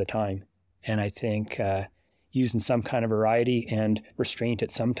 100% of the time. And I think using some kind of variety and restraint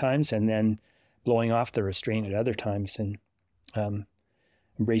at some times, and then blowing off the restraint at other times, and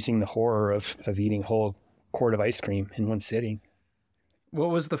embracing the horror of eating a whole quart of ice cream in one sitting. What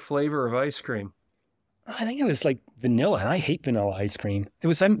was the flavor of ice cream? I think it was like vanilla, and I hate vanilla ice cream. It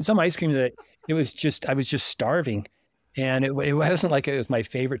was some ice cream that I was just starving, and it wasn't like it was my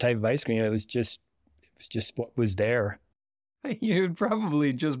favorite type of ice cream. It was just what was there. You'd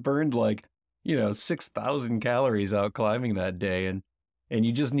probably just burned like 6,000 calories out climbing that day, and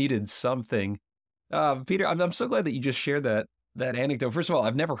you just needed something. Peter, I'm so glad that you just shared that anecdote. First of all,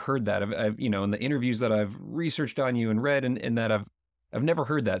 I've never heard that. I've in the interviews that I've researched on you and read, and that I've never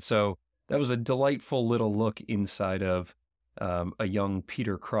heard that. So that was a delightful little look inside of a young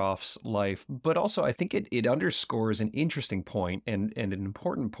Peter Croft's life. But also, I think it underscores an interesting point and an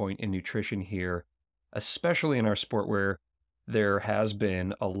important point in nutrition here, especially in our sport where there has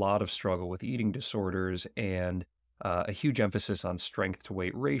been a lot of struggle with eating disorders and a huge emphasis on strength to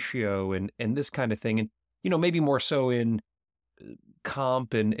weight ratio and this kind of thing. And, maybe more so in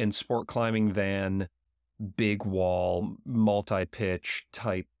comp and sport climbing than big wall, multi-pitch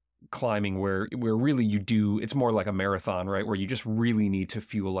type climbing where really it's more like a marathon, right? Where you just really need to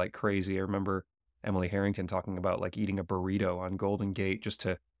fuel like crazy. I remember Emily Harrington talking about like eating a burrito on Golden Gate just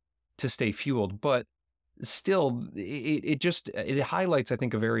to stay fueled. But still, it highlights, I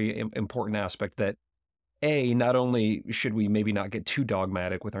think, a very important aspect that not only should we maybe not get too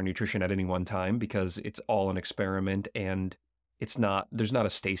dogmatic with our nutrition at any one time because it's all an experiment and there's not a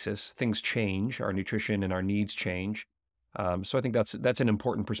stasis. Things change, our nutrition and our needs change. So I think that's an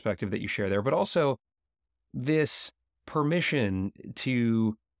important perspective that you share there, but also this permission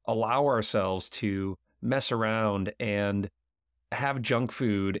to allow ourselves to mess around and have junk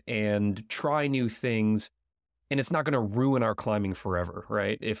food and try new things. And it's not going to ruin our climbing forever,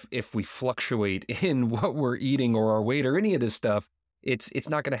 right? If we fluctuate in what we're eating or our weight or any of this stuff, it's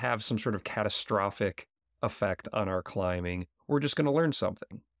not going to have some sort of catastrophic effect on our climbing. We're just going to learn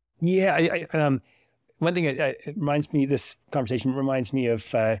something. Yeah, one thing this conversation reminds me of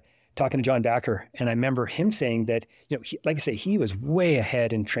talking to John Bachar, and I remember him saying that, like I say, he was way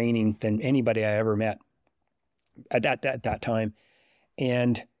ahead in training than anybody I ever met at that time.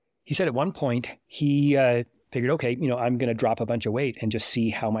 And he said at one point he figured, okay, I'm going to drop a bunch of weight and just see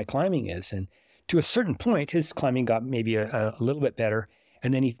how my climbing is. And to a certain point, his climbing got maybe a little bit better.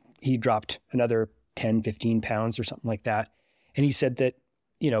 And then he dropped another 10, 15 pounds or something like that. And he said that,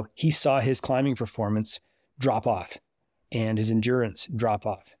 he saw his climbing performance drop off and his endurance drop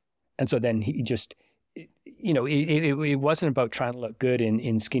off. And so then he just, it wasn't about trying to look good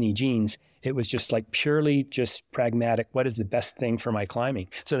in skinny jeans. It was just like purely just pragmatic. What is the best thing for my climbing?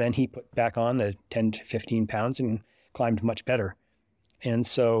 So then he put back on the 10 to 15 pounds and climbed much better. And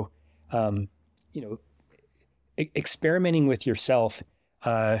so, experimenting with yourself,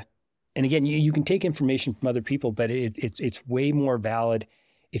 and again, you can take information from other people, but it's way more valid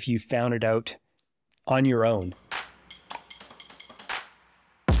if you found it out on your own.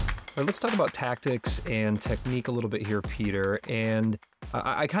 All right, let's talk about tactics and technique a little bit here, Peter. And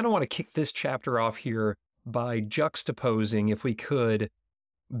I kind of want to kick this chapter off here by juxtaposing, if we could,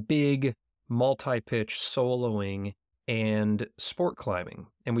 big multi-pitch soloing and sport climbing.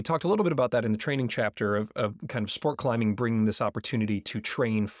 And we talked a little bit about that in the training chapter of kind of sport climbing bringing this opportunity to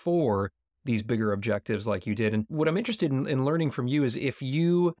train for these bigger objectives like you did. And what I'm interested in learning from you is if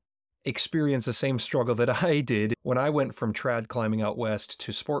you experience the same struggle that I did when I went from trad climbing out west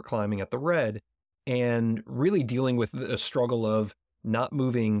to sport climbing at the Red, and really dealing with a struggle of not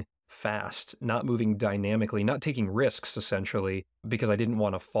moving fast, not moving dynamically, not taking risks, essentially, because I didn't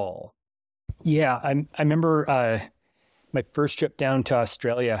want to fall. Yeah, I remember my first trip down to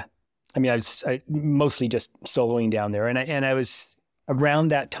Australia. I mean, I was mostly just soloing down there, and I was around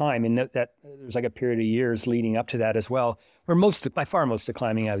that time, and that there was like a period of years leading up to that as well, where by far most of the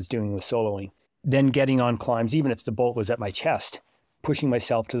climbing I was doing was soloing. Then getting on climbs, even if the bolt was at my chest, pushing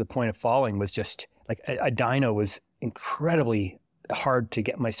myself to the point of falling was just like a dyno was incredibly hard to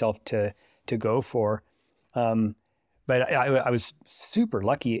get myself to go for. But I was super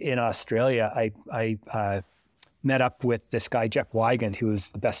lucky in Australia. I met up with this guy, Jeff Wigand, who was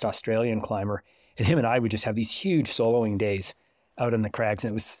the best Australian climber. And him and I would just have these huge soloing days out on the crags.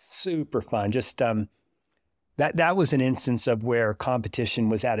 And it was super fun. Just that was an instance of where competition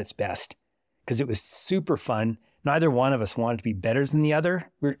was at its best because it was super fun. Neither one of us wanted to be better than the other.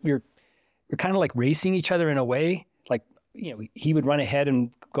 We're kind of like racing each other in a way. Like, he would run ahead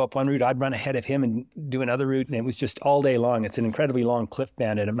and go up one route. I'd run ahead of him and do another route. And it was just all day long. It's an incredibly long cliff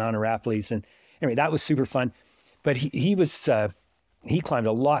band at Mount Arapiles. And anyway, that was super fun. But he climbed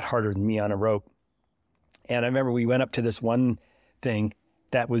a lot harder than me on a rope. And I remember we went up to this one thing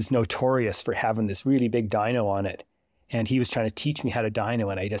that was notorious for having this really big dyno on it. And he was trying to teach me how to dyno,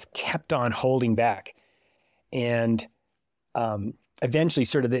 and I just kept on holding back. And eventually,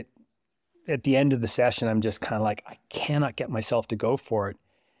 sort of at the end of the session, I'm just kind of like, I cannot get myself to go for it.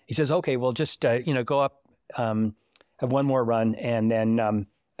 He says, okay, well, just, go up, have one more run, and then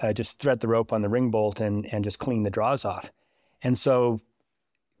just thread the rope on the ring bolt and just clean the draws off. And so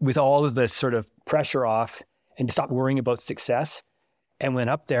with all of the sort of pressure off and stopped worrying about success and went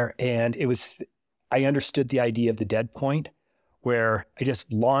up there. And I understood the idea of the dead point where I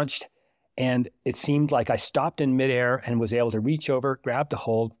just launched and it seemed like I stopped in midair and was able to reach over, grab the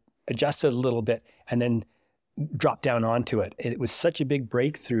hold, adjust it a little bit, and then drop down onto it. And it was such a big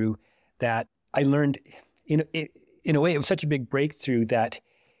breakthrough that I learned, in a way, it was such a big breakthrough that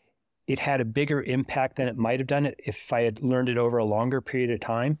it had a bigger impact than it might have done it if I had learned it over a longer period of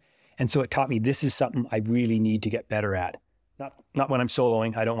time. And so it taught me this is something I really need to get better at. Not when I'm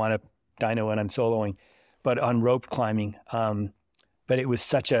soloing. I don't want to dyno when I'm soloing, but on rope climbing. But it was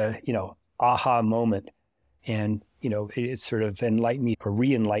such a, aha moment. And, it sort of enlightened me or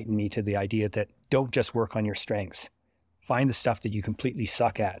re-enlightened me to the idea that don't just work on your strengths. Find the stuff that you completely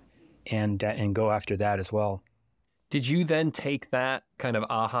suck at and go after that as well. Did you then take that kind of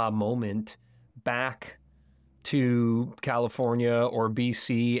aha moment back to California or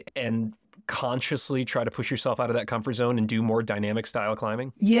BC and consciously try to push yourself out of that comfort zone and do more dynamic style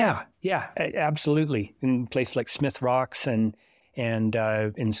climbing? Yeah, absolutely. In places like Smith Rocks and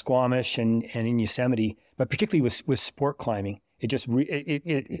in Squamish and in Yosemite, but particularly with sport climbing, it just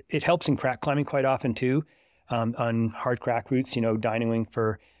it helps in crack climbing quite often too, on hard crack routes. Dynoing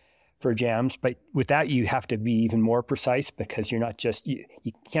for jams, but with that you have to be even more precise because you're not just you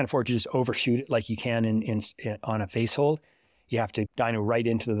can't afford to just overshoot it like you can in on a face hold. You have to dyno right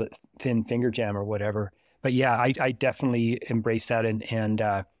into the thin finger jam or whatever. But yeah, I definitely embrace that and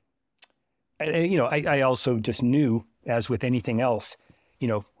I also just knew, as with anything else,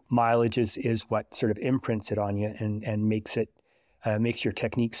 mileage is what sort of imprints it on you and makes your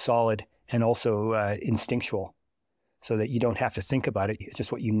technique solid and also instinctual, so that you don't have to think about it. It's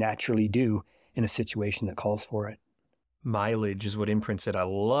just what you naturally do in a situation that calls for it. Mileage is what imprints it. I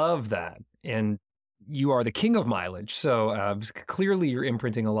love that. And you are the king of mileage. So clearly you're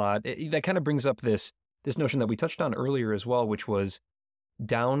imprinting a lot. That kind of brings up this notion that we touched on earlier as well, which was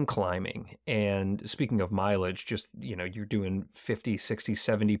down climbing. And speaking of mileage, just, you're doing 50, 60,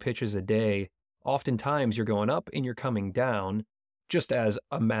 70 pitches a day. Oftentimes you're going up and you're coming down just as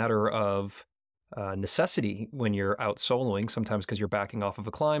a matter of necessity when you're out soloing, sometimes because you're backing off of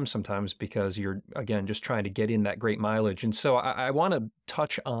a climb, sometimes because you're, again, just trying to get in that great mileage. And so I want to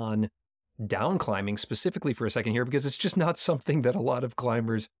touch on down climbing specifically for a second here, because it's just not something that a lot of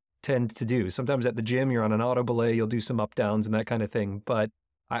climbers tend to do. Sometimes at the gym, you're on an auto belay, you'll do some up downs and that kind of thing. But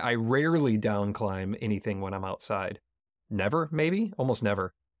I rarely down climb anything when I'm outside. Never, maybe, almost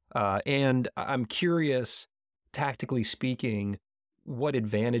never. And I'm curious, tactically speaking, what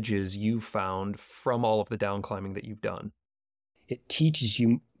advantages you've found from all of the down climbing that you've done. It teaches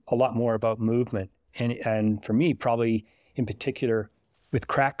you a lot more about movement. And for me, probably in particular with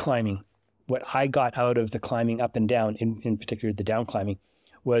crack climbing, what I got out of the climbing up and down, in particular the down climbing,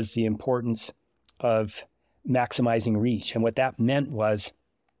 was the importance of maximizing reach. And what that meant was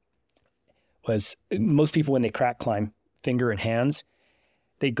most people, when they crack climb, finger and hands,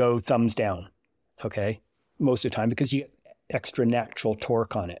 they go thumbs down, okay? Most of the time, because you get extra natural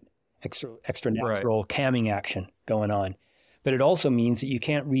torque on it, extra natural camming action going on. But it also means that you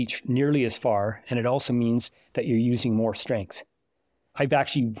can't reach nearly as far, and it also means that you're using more strength. I've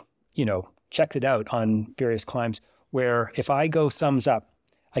actually, checked it out on various climbs where if I go thumbs up,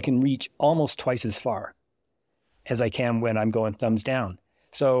 I can reach almost twice as far as I can when I'm going thumbs down.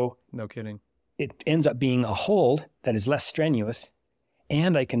 So no kidding. It ends up being a hold that is less strenuous,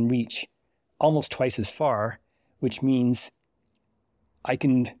 and I can reach almost twice as far, which means I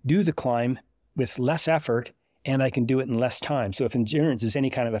can do the climb with less effort and I can do it in less time. So if endurance is any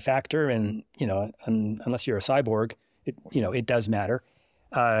kind of a factor, and, unless you're a cyborg, it does matter.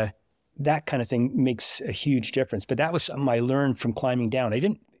 That kind of thing makes a huge difference. But that was something I learned from climbing down.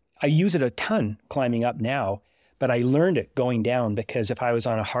 I use it a ton climbing up now, but I learned it going down, because if I was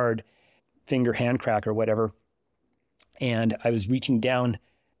on a hard finger hand crack or whatever, and I was reaching down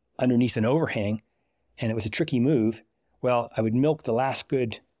underneath an overhang and it was a tricky move, well, I would milk the last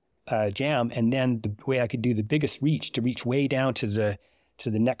good jam, and then the way I could do the biggest reach, to reach way down to the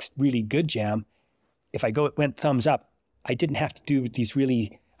next really good jam, if I went thumbs up, I didn't have to do these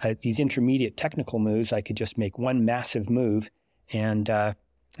really these intermediate technical moves. I could just make one massive move and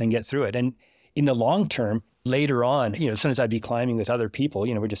get through it. And in the long term, later on, sometimes I'd be climbing with other people.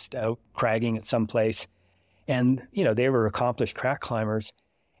 We're just out cragging at some place, and they were accomplished crack climbers,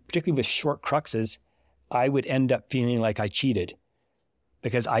 particularly with short cruxes. I would end up feeling like I cheated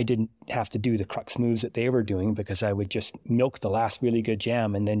because I didn't have to do the crux moves that they were doing, because I would just milk the last really good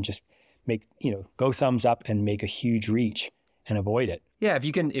jam and then just make, go thumbs up and make a huge reach. and avoid it. Yeah, if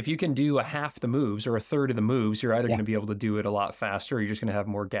you can do a half the moves or a third of the moves, you're either going to be able to do it a lot faster, or you're just going to have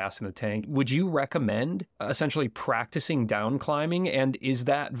more gas in the tank. Would you recommend essentially practicing down climbing? And is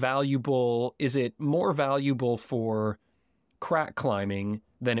that valuable? Is it more valuable for crack climbing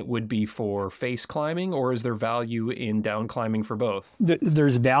than it would be for face climbing, or is there value in down climbing for both?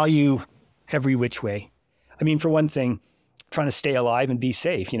 There's value every which way. I mean, for one thing, trying to stay alive and be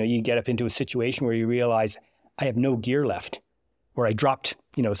safe. You get up into a situation where you realize I have no gear left, or I dropped,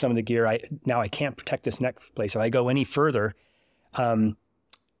 some of the gear. Now I can't protect this next place. If I go any further,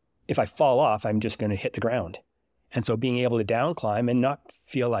 if I fall off, I'm just going to hit the ground. And so being able to down climb and not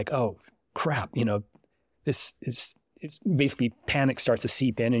feel like, oh crap, this is, it's basically panic starts to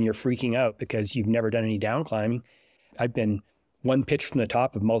seep in and you're freaking out because you've never done any down climbing. I've been one pitch from the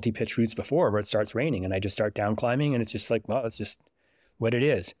top of multi-pitch routes before where it starts raining and I just start down climbing and it's just like, well, it's just what it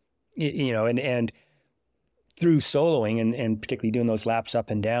is, and through soloing and particularly doing those laps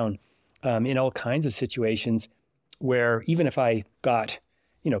up and down, in all kinds of situations where even if I got,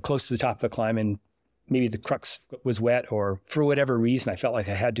 close to the top of a climb and maybe the crux was wet or for whatever reason I felt like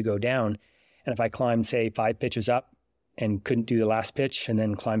I had to go down, and if I climbed, say, 5 pitches up and couldn't do the last pitch and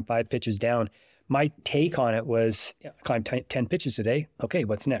then climb 5 pitches down, my take on it was climb 10 pitches a day. Okay,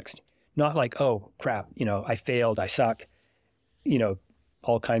 what's next? Not like, oh crap, I failed, I suck,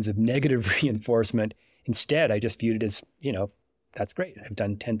 all kinds of negative reinforcement. Instead, I just viewed it as, that's great. I've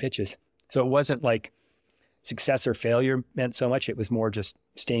done 10 pitches. So it wasn't like success or failure meant so much. It was more just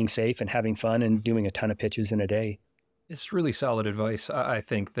staying safe and having fun and doing a ton of pitches in a day. It's really solid advice, I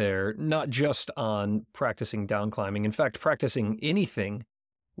think, there, not just on practicing down climbing. In fact, practicing anything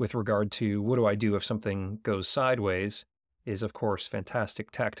with regard to what do I do if something goes sideways is, of course, fantastic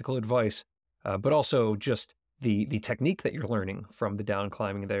tactical advice, but also just the technique that you're learning from the down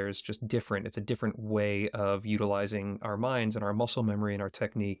climbing there is just different. It's a different way of utilizing our minds and our muscle memory and our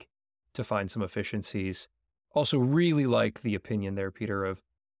technique to find some efficiencies. Also really like the opinion there, Peter, of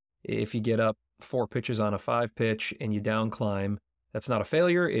if you get up 4 pitches on a 5 pitch and you down climb, that's not a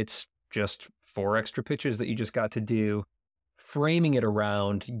failure. It's just 4 extra pitches that you just got to do. Framing it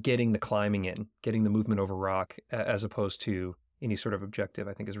around getting the climbing in, getting the movement over rock as opposed to any sort of objective,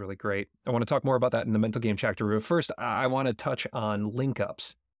 I think is really great. I want to talk more about that in the mental game chapter. But first, I want to touch on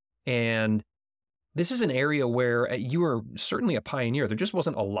link-ups. And this is an area where you are certainly a pioneer. There just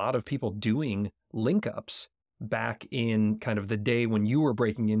wasn't a lot of people doing link-ups back in kind of the day when you were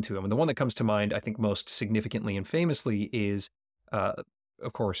breaking into them. And the one that comes to mind, I think most significantly and famously is,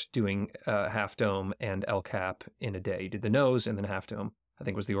 of course, doing half dome and El Cap in a day. You did the nose and then half dome, I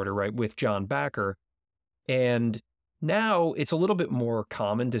think was the order, right, with John Bachar. And now it's a little bit more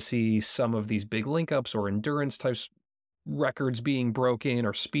common to see some of these big link-ups or endurance types records being broken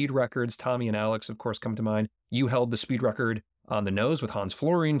or speed records. Tommy and Alex, of course, come to mind. You held the speed record on the nose with Hans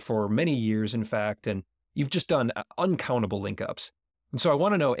Florine for many years, in fact, and you've just done uncountable link-ups. And so I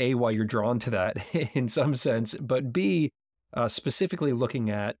want to know, A, why you're drawn to that in some sense, but B, specifically looking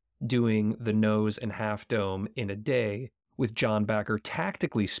at doing the nose and half dome in a day with John Bachar,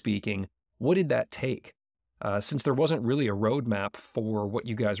 tactically speaking, what did that take? Since there wasn't really a roadmap for what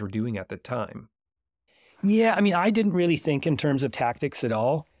you guys were doing at the time. Yeah, I mean, I didn't really think in terms of tactics at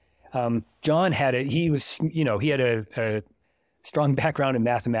all. John had he had a strong background in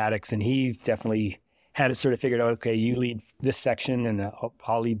mathematics, and he definitely had it sort of figured out, okay, you lead this section and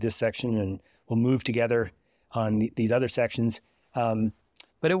I'll lead this section and we'll move together on these other sections.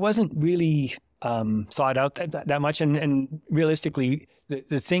 But it wasn't really thought out that much. And realistically,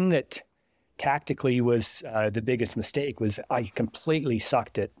 the thing that tactically was the biggest mistake was I completely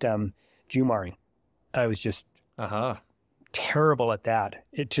sucked at Jumaring. I was just terrible at that,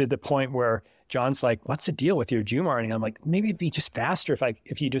 to the point where John's like, what's the deal with your Jumaring? And I'm like, maybe it'd be just faster if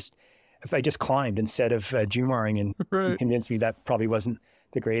I just climbed instead of Jumaring. And right. He convinced me that probably wasn't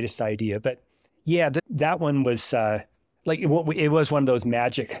the greatest idea. But yeah, that one was it was one of those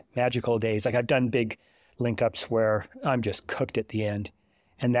magical days. Like I've done big link ups where I'm just cooked at the end.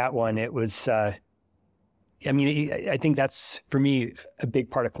 And that one, it was, I think that's, for me, a big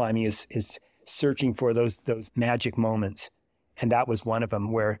part of climbing is searching for those magic moments. And that was one of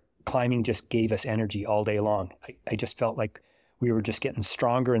them where climbing just gave us energy all day long. I just felt like we were just getting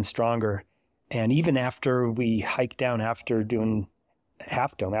stronger and stronger. And even after we hiked down after doing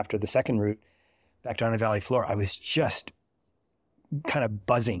half dome, after the second route, back down the valley floor, I was just kind of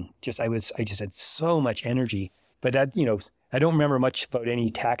buzzing. I just had so much energy. But that, I don't remember much about any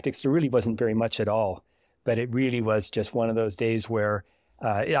tactics. There really wasn't very much at all. But it really was just one of those days where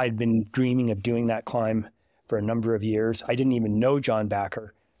I'd been dreaming of doing that climb for a number of years. I didn't even know John Bachar.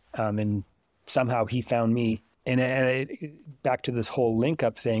 And somehow he found me Back to this whole link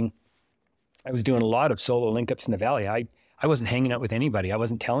up thing, I was doing a lot of solo link ups in the valley. I wasn't hanging out with anybody. I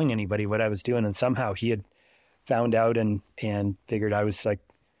wasn't telling anybody what I was doing. And somehow he had found out and figured I was like,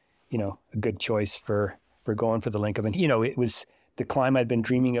 a good choice for going for the link up. And, it was the climb I'd been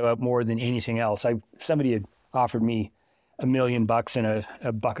dreaming about more than anything else. Somebody had offered me $1 million and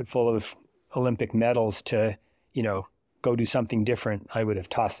a bucket full of Olympic medals to, go do something different. I would have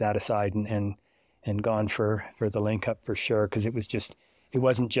tossed that aside and gone for the link up for sure. Cause it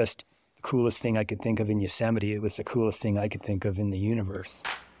wasn't just the coolest thing I could think of in Yosemite. It was the coolest thing I could think of in the universe.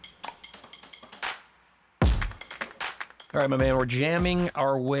 All right, my man, we're jamming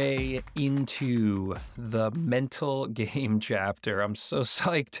our way into the mental game chapter. I'm so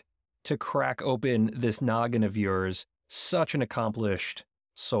psyched to crack open this noggin of yours. Such an accomplished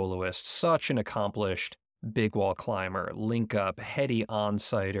soloist, such an accomplished big wall climber, link up, heady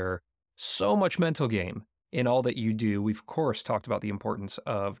on-siter, so much mental game in all that you do. We've, of course, talked about the importance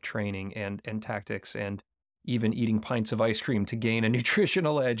of training and tactics and even eating pints of ice cream to gain a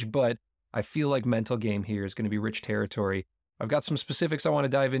nutritional edge, but I feel like mental game here is going to be rich territory. I've got some specifics I want to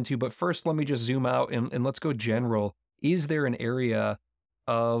dive into, but first let me just zoom out and let's go general. Is there an area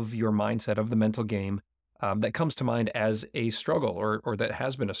of your mindset, of the mental game, that comes to mind as a struggle or that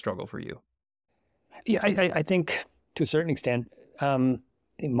has been a struggle for you? Yeah, I think to a certain extent,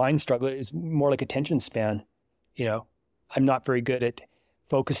 mind struggle is more like attention span. I'm not very good at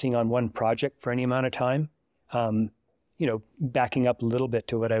focusing on one project for any amount of time. Backing up a little bit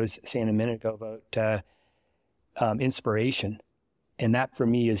to what I was saying a minute ago about inspiration. And that for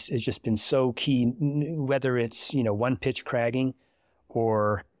me has just been so key, whether it's, one pitch cragging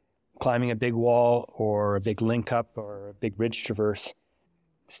or climbing a big wall or a big link up or a big ridge traverse.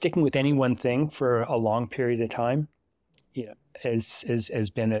 Sticking with any one thing for a long period of time,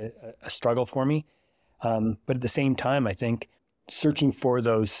 has been a struggle for me. But at the same time, I think searching for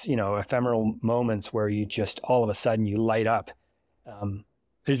those, ephemeral moments where you just all of a sudden you light up.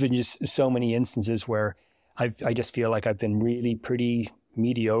 There's been just so many instances where I just feel like I've been really pretty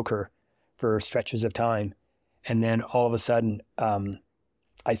mediocre for stretches of time. And then all of a sudden,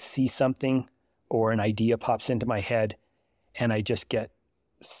 I see something or an idea pops into my head and I just get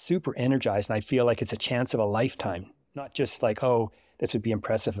super energized. And I feel like it's a chance of a lifetime, not just like, oh, this would be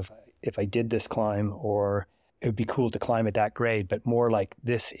impressive if I did this climb, or it would be cool to climb at that grade, but more like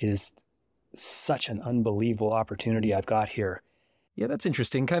this is such an unbelievable opportunity I've got here. Yeah, that's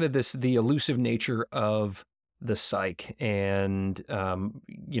interesting. Kind of the elusive nature of the psych, and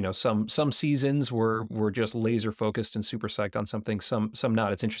some seasons we're just laser focused and super psyched on something. Some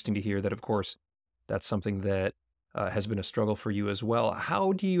not. It's interesting to hear that. Of course, that's something that has been a struggle for you as well.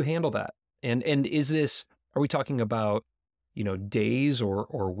 How do you handle that? And is this? Are we talking about days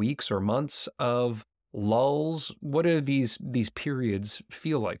or weeks or months of lulls? What do these periods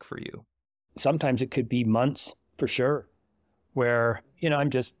feel like for you? Sometimes it could be months for sure, where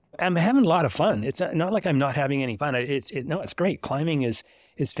I'm having a lot of fun. It's not like I'm not having any fun. It's great. Climbing is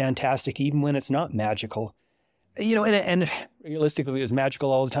fantastic, even when it's not magical. And realistically, it was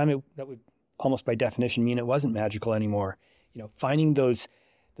magical all the time. That would almost by definition mean it wasn't magical anymore. Finding those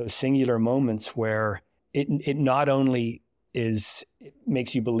singular moments where it not only it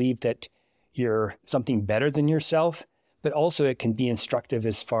makes you believe that you're something better than yourself, but also it can be instructive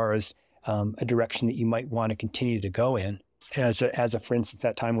as far as a direction that you might want to continue to go in. As a for instance,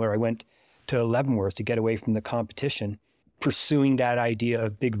 that time where I went to Leavenworth to get away from the competition, pursuing that idea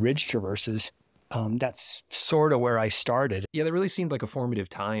of big ridge traverses, that's sort of where I started. Yeah, that really seemed like a formative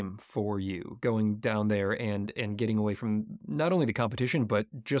time for you, going down there and getting away from not only the competition, but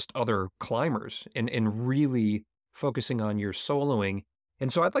just other climbers and really focusing on your soloing.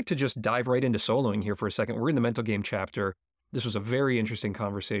 And so I'd like to just dive right into soloing here for a second. We're in the mental game chapter. This was a very interesting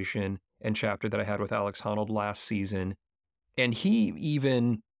conversation and chapter that I had with Alex Honnold last season. And he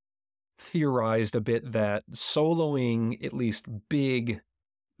even theorized a bit that soloing, at least big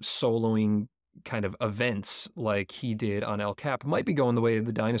soloing kind of events like he did on El Cap, might be going the way of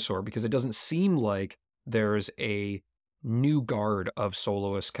the dinosaur, because it doesn't seem like there's a new guard of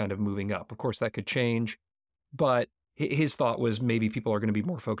soloists kind of moving up. Of course, that could change, but his thought was maybe people are going to be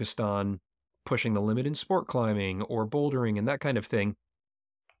more focused on pushing the limit in sport climbing or bouldering and that kind of thing.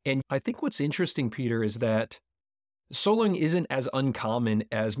 And I think what's interesting, Peter, is that soloing isn't as uncommon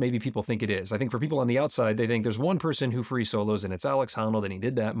as maybe people think it is. I think for people on the outside, they think there's one person who free solos and it's Alex Honnold and he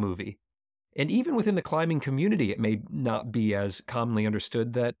did that movie. And even within the climbing community, it may not be as commonly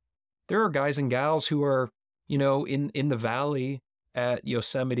understood that there are guys and gals who are, in the valley at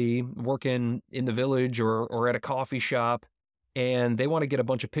Yosemite, working in the village or at a coffee shop, and they want to get a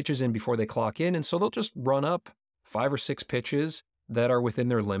bunch of pitches in before they clock in. And so they'll just run up 5 or 6 pitches that are within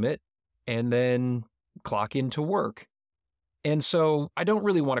their limit and then clock into work. And so I don't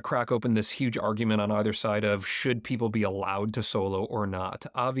really want to crack open this huge argument on either side of should people be allowed to solo or not.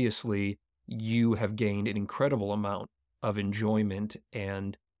 Obviously, you have gained an incredible amount of enjoyment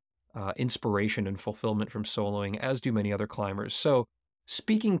and inspiration and fulfillment from soloing, as do many other climbers. So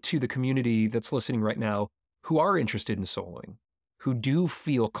speaking to the community that's listening right now who are interested in soloing, who do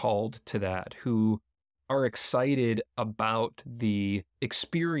feel called to that, who are excited about the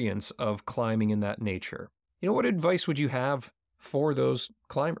experience of climbing in that nature, what advice would you have for those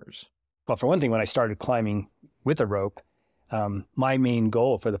climbers? Well, for one thing, when I started climbing with a rope, my main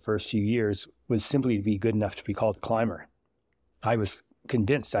goal for the first few years was simply to be good enough to be called a climber. I was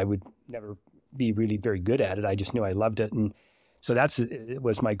convinced I would never be really very good at it. I just knew I loved it. And so it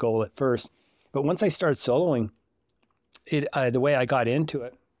was my goal at first. But once I started soloing, the way I got into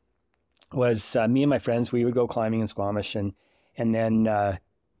it was me and my friends, we would go climbing in Squamish, and then,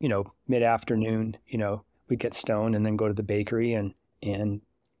 mid-afternoon, we'd get stoned and then go to the bakery and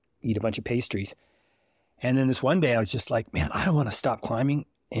eat a bunch of pastries. And then this one day I was just like, man, I don't want to stop climbing.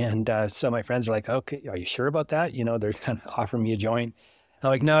 And so my friends are like, okay, are you sure about that? They're kind of offering me a joint. I'm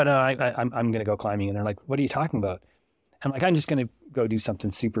like, no, I'm going to go climbing. And they're like, what are you talking about? I'm like, I'm just going to go do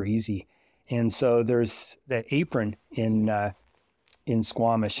something super easy. And so there's that apron in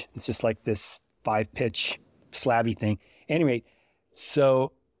Squamish. It's just like this 5-pitch slabby thing. Anyway,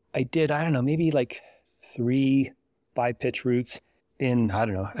 so I did, I don't know, maybe like 3 5-pitch routes in, I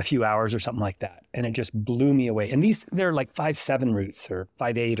don't know, a few hours or something like that. And it just blew me away. And they're like 5-7 routes or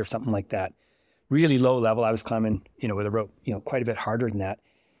 5-8 or something like that. Really low level. I was climbing, with a rope, quite a bit harder than that.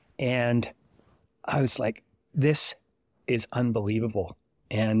 And I was like, this is unbelievable.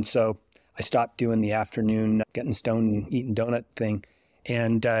 And so I stopped doing the afternoon getting stoned and eating donut thing.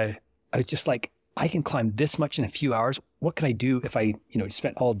 And I was just like, I can climb this much in a few hours. What could I do if I,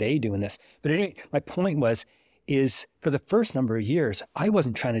 spent all day doing this? But anyway, my point is for the first number of years, I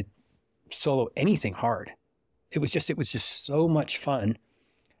wasn't trying to solo anything hard. It was just so much fun.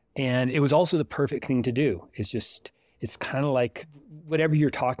 And it was also the perfect thing to do. It's kind of like whatever you're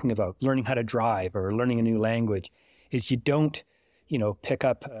talking about, learning how to drive or learning a new language, is you don't, pick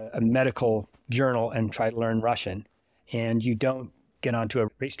up a medical journal and try to learn Russian. And you don't get onto a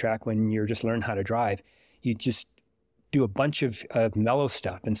racetrack when you're just learning how to drive. You just do a bunch of mellow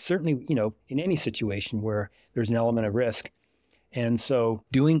stuff. And certainly, in any situation where there's an element of risk. And so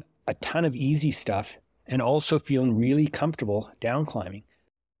doing a ton of easy stuff and also feeling really comfortable down climbing.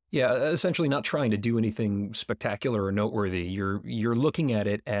 Yeah, essentially not trying to do anything spectacular or noteworthy. You're looking at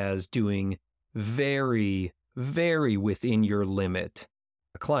it as doing very, very within your limit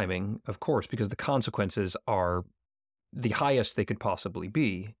climbing, of course, because the consequences are the highest they could possibly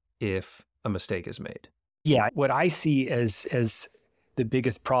be if a mistake is made. Yeah, what I see as the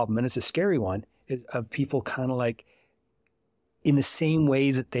biggest problem, and it's a scary one, is of people kind of like in the same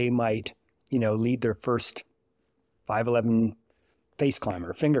ways that they might, lead their first 5'11" face climb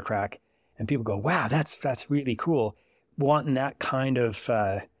or finger crack, and people go, wow, that's really cool. Wanting that kind of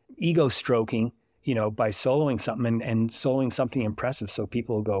ego stroking, by soloing something and soloing something impressive, so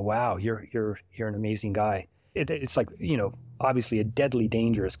people will go, wow, you're an amazing guy. It's like, obviously a deadly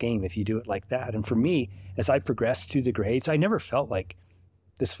dangerous game if you do it like that. And for me, as I progressed through the grades, I never felt like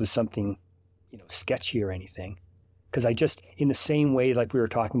this was something, sketchy or anything. Because I just, in the same way, like we were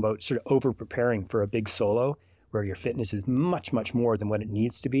talking about, sort of over preparing for a big solo where your fitness is much, much more than what it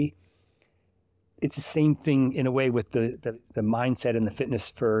needs to be. It's the same thing in a way with the mindset and the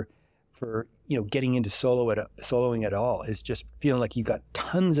fitness for getting into soloing at all, is just feeling like you've got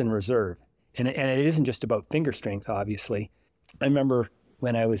tons in reserve. And it isn't just about finger strength, obviously. I remember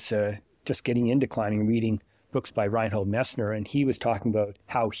when I was just getting into climbing, reading books by Reinhold Messner, and he was talking about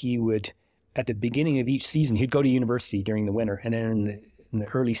how he would, at the beginning of each season, he'd go to university during the winter, and then in the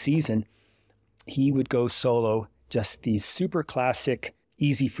early season, he would go solo just these super classic,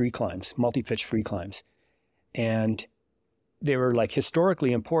 easy free climbs, multi-pitch free climbs. And they were like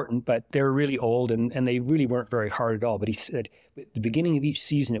historically important, but they were really old and they really weren't very hard at all. But he said at the beginning of each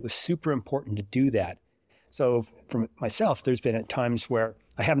season, it was super important to do that. So for myself, there's been at times where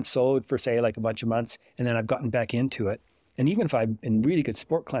I haven't soloed for, say, like a bunch of months, and then I've gotten back into it. And even if I'm in really good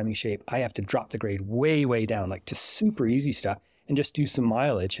sport climbing shape, I have to drop the grade way, way down, like to super easy stuff, and just do some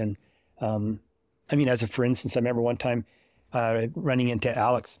mileage. And for instance, I remember one time running into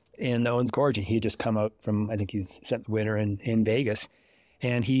Alex in Owens Gorge, and he had just come out from, I think he spent the winter in Vegas,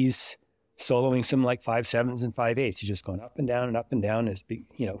 and he's soloing some like 5.7s and 5.8s. He's just going up and down and up and down.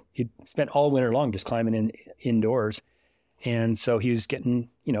 He'd spent all winter long just climbing indoors. And so he was getting,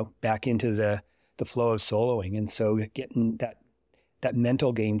 back into the flow of soloing. And so getting that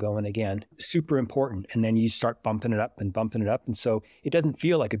mental game going again, super important. And then you start bumping it up. And so it doesn't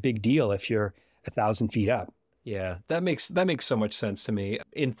feel like a big deal if you're 1,000 feet up. Yeah, that makes so much sense to me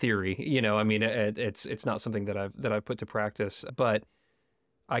in theory. I mean, it's not something that I've put to practice, but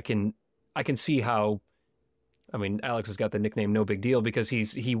I can see how. I mean, Alex has got the nickname "No Big Deal" because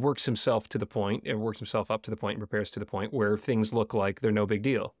he works himself up to the point, and prepares to the point where things look like they're no big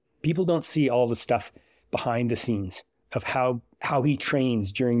deal. People don't see all the stuff behind the scenes of how he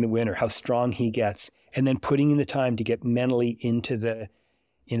trains during the winter, how strong he gets, and then putting in the time to get mentally into the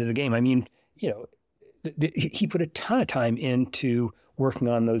game. I mean, he put a ton of time into working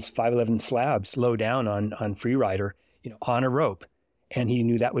on those 511 slabs low down on Freerider, on a rope. And he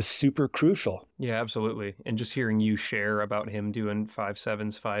knew that was super crucial. Yeah, absolutely. And just hearing you share about him doing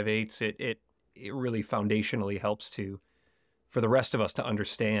 5.7s, 5.8s, it really foundationally helps for the rest of us to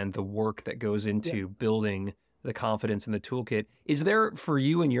understand the work that goes into building the confidence in the toolkit. Is there, for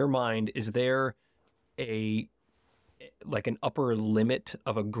you in your mind, is there an upper limit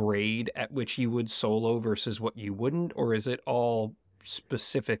of a grade at which you would solo versus what you wouldn't? Or is it all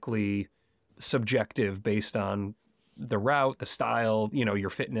specifically subjective based on the route, the style, your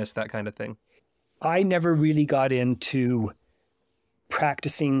fitness, that kind of thing? I never really got into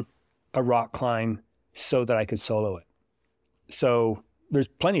practicing a rock climb so that I could solo it. So there's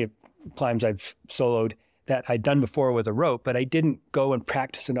plenty of climbs I've soloed that I'd done before with a rope, but I didn't go and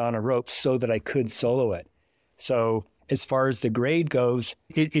practice it on a rope so that I could solo it. So as far as the grade goes,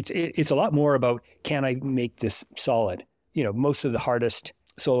 it's a lot more about, can I make this solid? Most of the hardest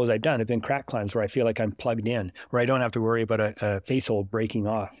solos I've done have been crack climbs where I feel like I'm plugged in, where I don't have to worry about a face hole breaking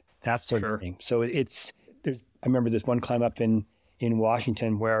off, that sort of thing. So I remember this one climb up in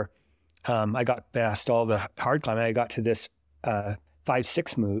Washington where I got past all the hard climbing. I got to this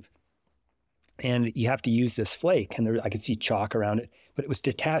 5-6 move, and you have to use this flake, and I could see chalk around it, but it was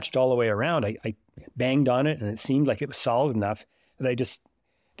detached all the way around. I banged on it, and it seemed like it was solid enough that I just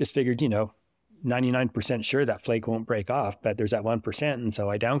figured, 99% sure that flake won't break off, but there's that 1%. And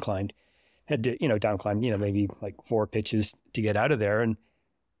so I downclimbed, had to, downclimb, maybe like 4 pitches to get out of there. And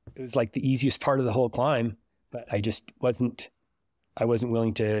it was like the easiest part of the whole climb, but I just wasn't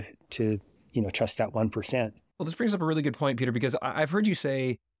willing to trust that 1%. Well, this brings up a really good point, Peter, because I've heard you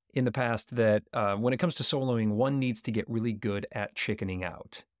say in the past that when it comes to soloing, one needs to get really good at chickening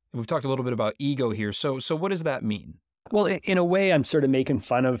out. And we've talked a little bit about ego here. So what does that mean? Well, in a way, I'm sort of making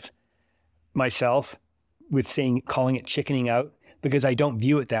fun of myself with calling it chickening out, because I don't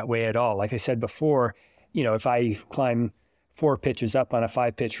view it that way at all. Like I said before, if I climb 4 pitches up on a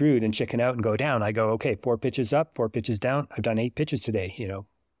 5-pitch route and chicken out and go down, I go, okay, 4 pitches up, 4 pitches down. I've done 8 pitches today.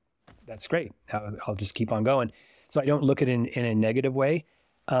 That's great. I'll just keep on going. So I don't look at it in a negative way.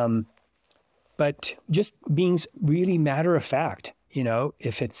 But just being really matter of fact,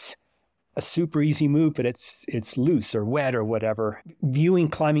 if it's a super easy move, but it's loose or wet or whatever, viewing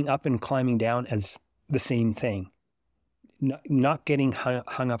climbing up and climbing down as the same thing, not getting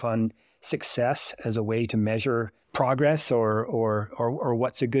hung up on success as a way to measure progress or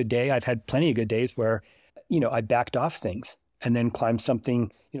what's a good day. I've had plenty of good days where, I backed off things and then climbed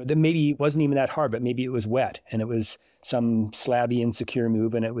something, that maybe wasn't even that hard, but maybe it was wet and it was some slabby, insecure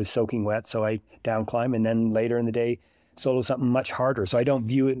move and it was soaking wet. So I down climb, and then later in the day, solo something much harder. So I don't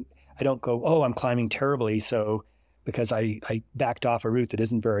view it, I don't go, oh, I'm climbing terribly, so because I backed off a route that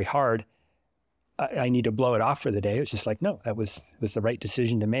isn't very hard, I need to blow it off for the day. It's just like, no, that was the right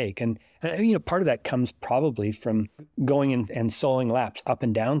decision to make. And part of that comes probably from going and soloing laps up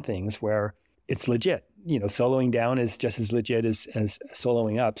and down things where it's legit. Soloing down is just as legit as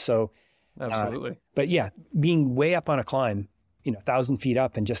soloing up. So absolutely. But yeah, being way up on a climb, 1,000 feet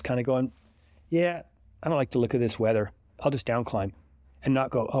up and just kind of going, yeah, I don't like the look of this weather. I'll just down climb. And not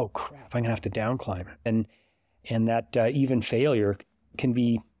go, oh crap, I'm gonna have to down climb. And that even failure can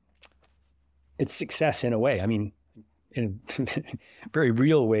be, it's success in a way. I mean, in a very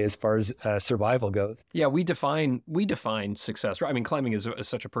real way as far as survival goes. Yeah, we define success. I mean, climbing is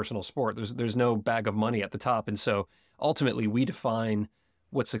such a personal sport. There's no bag of money at the top, and so ultimately we define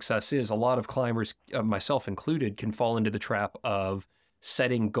what success is. A lot of climbers, myself included, can fall into the trap of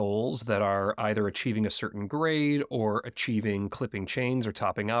setting goals that are either achieving a certain grade or achieving clipping chains or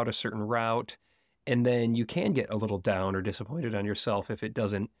topping out a certain route. And then you can get a little down or disappointed on yourself if it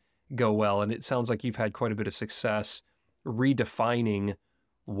doesn't go well. And it sounds like you've had quite a bit of success redefining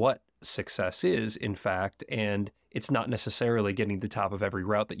what success is, in fact. And it's not necessarily getting to the top of every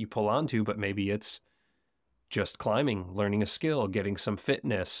route that you pull onto, but maybe it's just climbing, learning a skill, getting some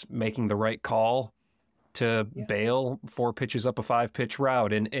fitness, making the right call to bail 4 pitches up a 5-pitch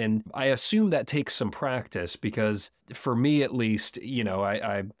route. And I assume that takes some practice, because for me, at least,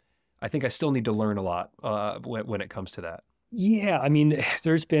 I think I still need to learn a lot when it comes to that. Yeah. I mean,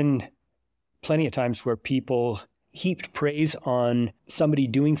 there's been plenty of times where people heaped praise on somebody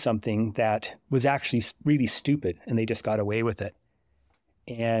doing something that was actually really stupid and they just got away with it.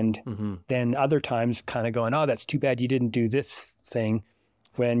 And then other times kind of going, oh, that's too bad you didn't do this thing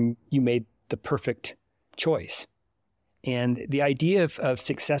when you made the perfect choice. And the idea of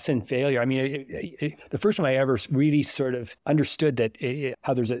success and failure, I mean, the first time I ever really sort of understood that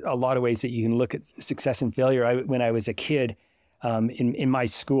how there's a lot of ways that you can look at success and failure. When I was a kid, in my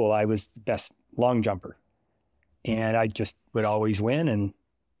school, I was the best long jumper. And I just would always win. And,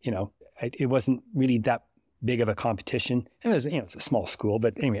 it wasn't really that big of a competition. And it was, it's a small school,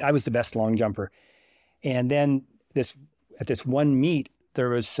 but anyway, I was the best long jumper. And then at this one meet, there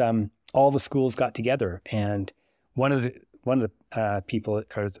was all the schools got together, and one of the people,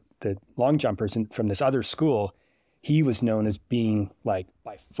 or the long jumpers from this other school, he was known as being like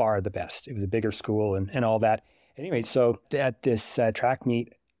by far the best. It was a bigger school and all that. Anyway, so at this track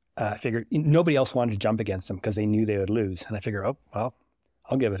meet, I figured nobody else wanted to jump against them because they knew they would lose. And I figured, oh, well,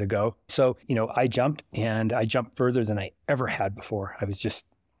 I'll give it a go. So, I jumped, and I jumped further than I ever had before. I was just,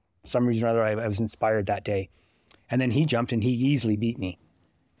 for some reason or other, I was inspired that day. And then he jumped, and he easily beat me.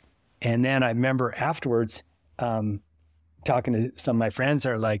 And then I remember afterwards talking to some of my friends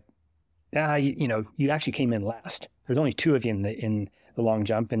that are like, you actually came in last. There's only 2 of you in the long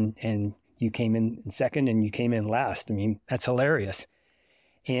jump, and you came in second and you came in last. I mean, that's hilarious.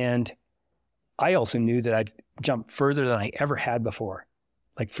 And I also knew that I'd jumped further than I ever had before.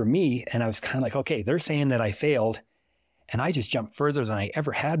 Like for me, and I was kind of like, okay, they're saying that I failed, and I just jumped further than I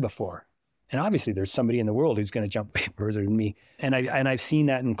ever had before. And obviously there's somebody in the world who's going to jump way further than me. And I've seen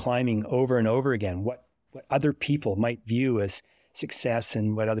that in climbing over and over again, what other people might view as success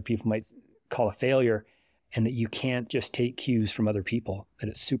and what other people might call a failure, and that you can't just take cues from other people, that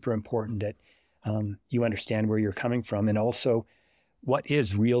it's super important that you understand where you're coming from, and also what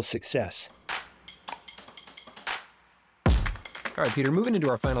is real success. All right, Peter, moving into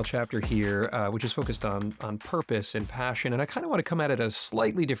our final chapter here, which is focused on purpose and passion. And I kind of want to come at it at a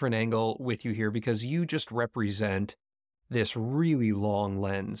slightly different angle with you here, because you just represent this really long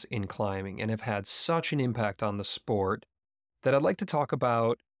lens in climbing and have had such an impact on the sport that I'd like to talk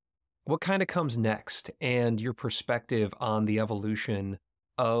about what kind of comes next and your perspective on the evolution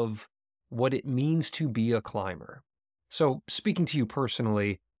of what it means to be a climber. So speaking to you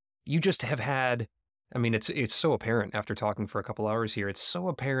personally, you just have had, I mean, it's so apparent after talking for a couple hours here, it's so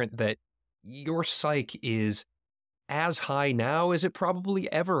apparent that your psyche is as high now as it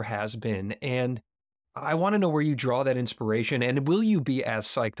probably ever has been. And I want to know where you draw that inspiration, and will you be as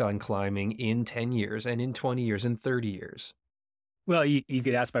psyched on climbing in 10 years and in 20 years and 30 years? Well, you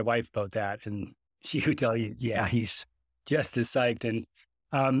could ask my wife about that, and she would tell you, yeah, he's just as psyched.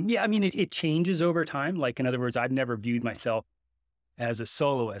 And yeah, I mean, it changes over time. Like, in other words, I've never viewed myself as a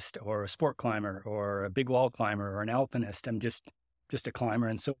soloist or a sport climber or a big wall climber or an alpinist. I'm just a climber.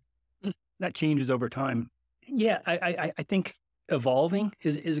 And so that changes over time. Yeah, I think evolving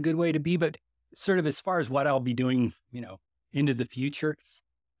is a good way to be, but sort of as far as what I'll be doing, into the future,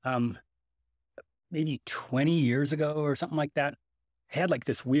 maybe 20 years ago or something like that, I had like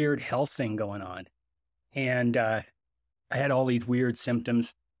this weird health thing going on. And I had all these weird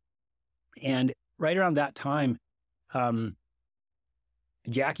symptoms. And right around that time,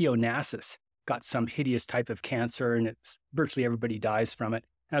 Jackie Onassis got some hideous type of cancer, and virtually everybody dies from it.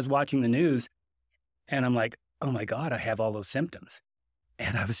 And I was watching the news, and I'm like, oh my God, I have all those symptoms.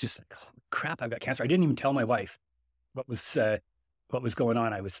 And I was just like, oh, crap, I've got cancer. I didn't even tell my wife what was going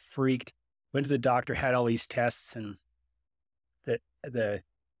on. I was freaked. Went to the doctor, had all these tests, and the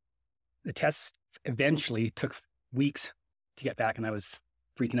tests eventually took weeks to get back, and I was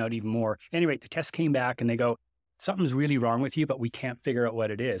freaking out even more. Anyway, the test came back, and they go, something's really wrong with you, but we can't figure out what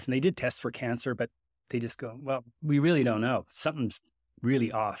it is. And they did tests for cancer, but they just go, well, we really don't know. Something's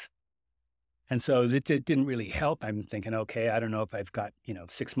really off. And so it didn't really help. I'm thinking, okay, I don't know if I've got,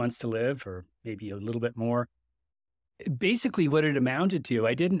 6 months to live or maybe a little bit more. Basically what it amounted to,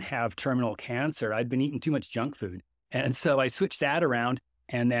 I didn't have terminal cancer. I'd been eating too much junk food. And so I switched that around,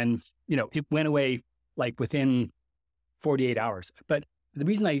 and then, it went away like within 48 hours. But the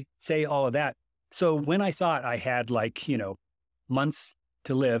reason I say all of that, so when I thought I had months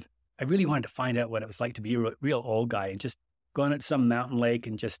to live, I really wanted to find out what it was like to be a real old guy, and just going to some mountain lake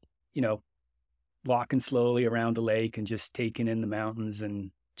and just, walking slowly around the lake and just taking in the mountains and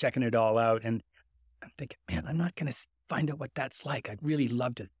checking it all out. And I'm thinking, man, I'm not going to find out what that's like. I'd really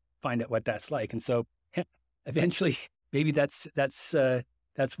love to find out what that's like. And so eventually, maybe that's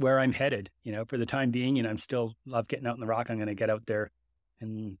where I'm headed. For the time being, I'm still love getting out in the rock. I'm going to get out there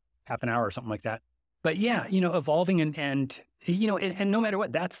in half an hour or something like that. But yeah, evolving and no matter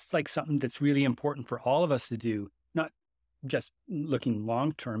what, that's like something that's really important for all of us to do, not just looking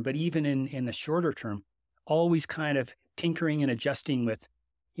long term, but even in the shorter term, always kind of tinkering and adjusting with,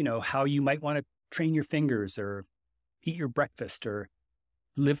 how you might want to train your fingers or eat your breakfast or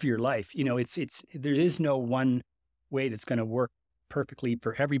live your life. There is no one way that's going to work perfectly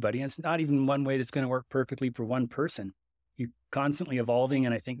for everybody. And it's not even one way that's going to work perfectly for one person. You're constantly evolving.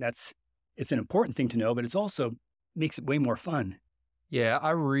 And I think it's an important thing to know, but it's also makes it way more fun. Yeah,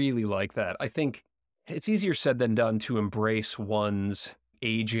 I really like that. I think it's easier said than done to embrace one's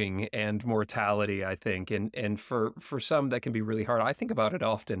aging and mortality, I think. And for some, that can be really hard. I think about it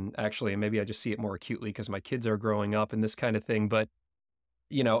often, actually, and maybe I just see it more acutely because my kids are growing up and this kind of thing. But,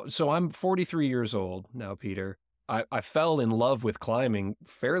 so I'm 43 years old now, Peter. I fell in love with climbing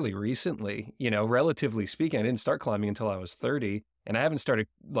fairly recently, relatively speaking. I didn't start climbing until I was 30, and I haven't started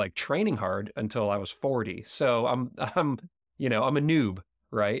like training hard until I was 40. So I'm I'm a noob,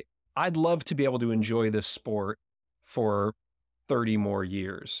 right? I'd love to be able to enjoy this sport for 30 more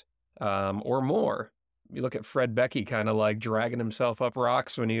years, or more. You look at Fred Becky kind of like dragging himself up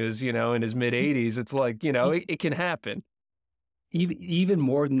rocks when he was, in his mid 80s. It's like, it can happen. Even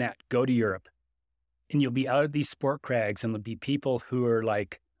more than that, go to Europe. And you'll be out of these sport crags, and there'll be people who are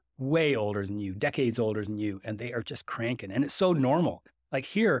like way older than you, decades older than you, and they are just cranking. And it's so normal. Like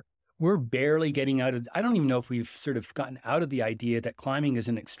here, we're barely getting out of, I don't even know if we've sort of gotten out of the idea that climbing is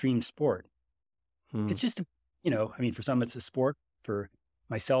an extreme sport. It's just, for some it's a sport. For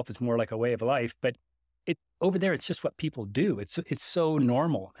myself, it's more like a way of life. But over there, it's just what people do. It's so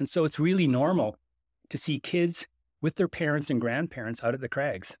normal. And so it's really normal to see kids with their parents and grandparents out at the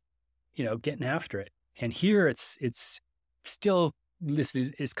crags, getting after it. And here it's still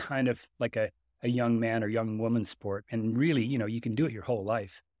listed as kind of like a young man or young woman sport. And really, you can do it your whole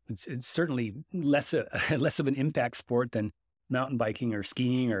life. It's certainly less of an impact sport than mountain biking or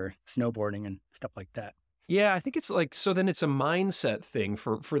skiing or snowboarding and stuff like that. Yeah, I think it's like, so then it's a mindset thing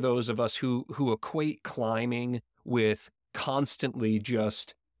for those of us who equate climbing with constantly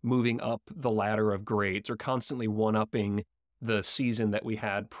just moving up the ladder of grades or constantly one-upping the season that we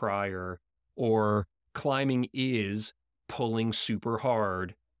had prior, or climbing is pulling super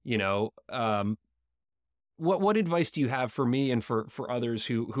hard, what advice do you have for me and for others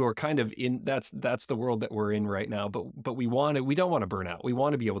who are kind of in that's the world that we're in right now, but we don't want to burn out. We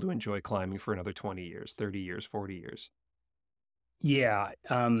want to be able to enjoy climbing for another 20 years, 30 years, 40 years. Yeah.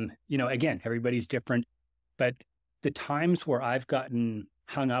 Again, everybody's different, but the times where I've gotten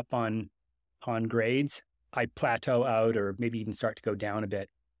hung up on grades, I plateau out or maybe even start to go down a bit.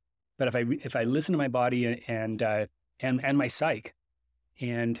 But if I listen to my body and my psyche,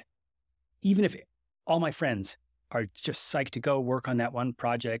 and even if all my friends are just psyched to go work on that one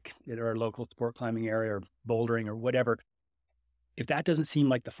project at our local sport climbing area or bouldering or whatever, if that doesn't seem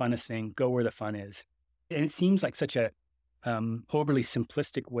like the funnest thing, go where the fun is. And it seems like such a overly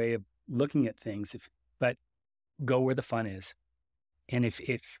simplistic way of looking at things, but go where the fun is. And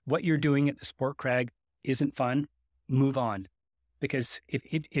if what you're doing at the sport crag isn't fun, move on. Because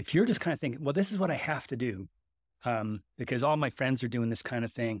if you're just kind of thinking, well, this is what I have to do, because all my friends are doing this kind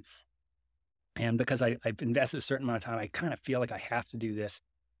of thing, and because I've invested a certain amount of time, I kind of feel like I have to do this.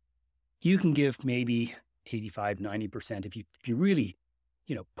 You can give maybe 85, 90% if you really,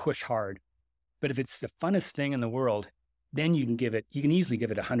 push hard. But if it's the funnest thing in the world, then you can easily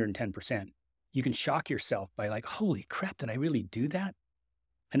give it 110%. You can shock yourself by like, holy crap, did I really do that?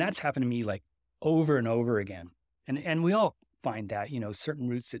 And that's happened to me like over and over again. And we all find that, certain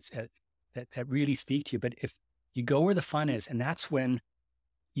routes that really speak to you. But if you go where the fun is, and that's when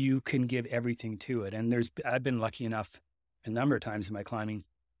you can give everything to it. And I've been lucky enough a number of times in my climbing.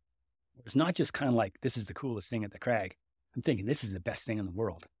 It's not just kind of like, this is the coolest thing at the crag. I'm thinking this is the best thing in the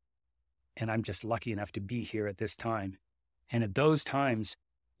world. And I'm just lucky enough to be here at this time. And at those times,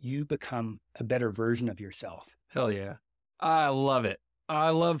 you become a better version of yourself. Hell yeah. I love it.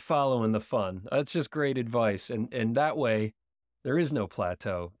 I love following the fun. That's just great advice. And that way, there is no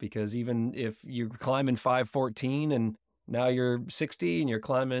plateau, because even if you're climbing 514 and now you're 60 and you're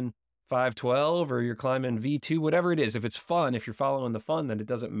climbing 512 or you're climbing V2, whatever it is, if it's fun, if you're following the fun, then it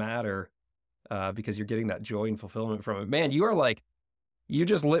doesn't matter, because you're getting that joy and fulfillment from it. Man, you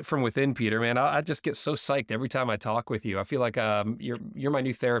just lit from within, Peter, man. I just get so psyched every time I talk with you. I feel like you're my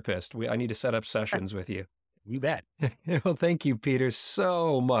new therapist. I need to set up sessions with you. You bet. Well, thank you, Peter,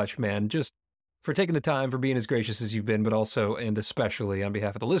 so much, man. Just for taking the time, for being as gracious as you've been, but also and especially on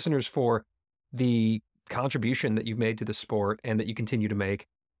behalf of the listeners for the contribution that you've made to the sport and that you continue to make.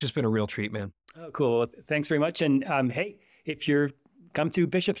 Just been a real treat, man. Oh, cool. Well, thanks very much. And hey, if you're come to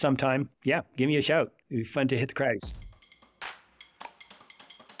Bishop sometime, yeah, give me a shout. It'd be fun to hit the crags.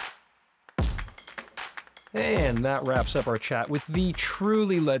 And that wraps up our chat with the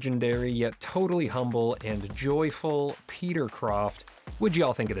truly legendary yet totally humble and joyful Peter Croft. What'd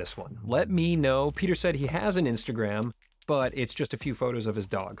y'all think of this one? Let me know. Peter said he has an Instagram, but it's just a few photos of his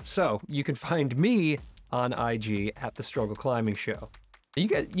dog. So you can find me on IG at The Struggle Climbing Show. You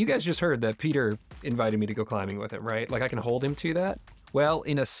guys just heard that Peter invited me to go climbing with him, right? Like I can hold him to that. Well,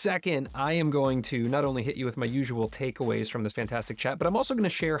 in a second, I am going to not only hit you with my usual takeaways from this fantastic chat, but I'm also going to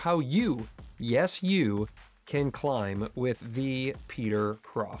share how you, yes, you, can climb with the Peter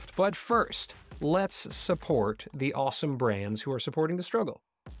Croft. But first, let's support the awesome brands who are supporting the struggle.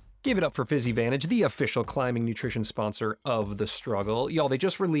 Give it up for PhysiVantage, the official climbing nutrition sponsor of the struggle. Y'all, they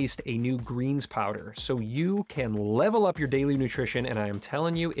just released a new greens powder, so you can level up your daily nutrition, and I am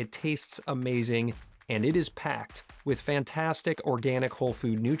telling you, it tastes amazing, and it is packed with fantastic organic whole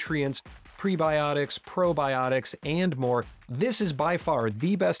food nutrients, prebiotics, probiotics, and more. This is by far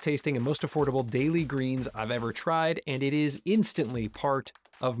the best tasting and most affordable daily greens I've ever tried, and it is instantly part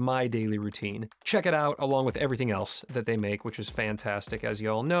of my daily routine. Check it out along with everything else that they make, which is fantastic. As you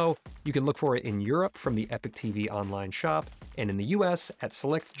all know, you can look for it in Europe from the Epic TV online shop, and in the US at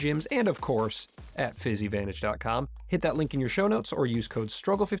select gyms, and of course at physivantage.com. Hit that link in your show notes or use code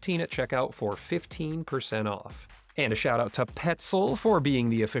STRUGGLE15 at checkout for 15% off. And a shout out to Petzl for being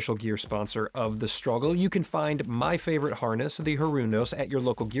the official gear sponsor of the struggle. You can find my favorite harness, the Harundos, at your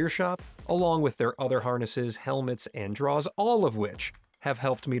local gear shop, along with their other harnesses, helmets, and draws, all of which have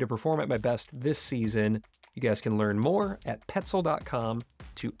helped me to perform at my best this season. You guys can learn more at petzl.com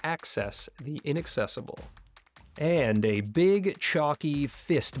to access the inaccessible. And a big, chalky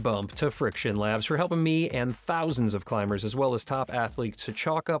fist bump to Friction Labs for helping me and thousands of climbers, as well as top athletes, to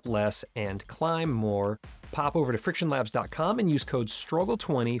chalk up less and climb more. Pop over to frictionlabs.com and use code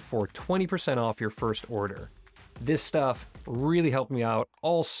STRUGGLE20 for 20% off your first order. This stuff really helped me out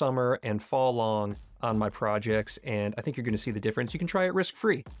all summer and fall long on my projects, and I think you're going to see the difference. You can try it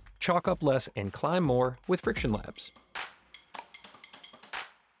risk-free. Chalk up less and climb more with Friction Labs.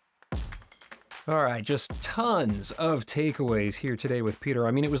 All right, just tons of takeaways here today with Peter.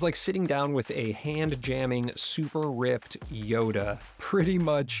 I mean, it was like sitting down with a hand-jamming, super ripped Yoda. Pretty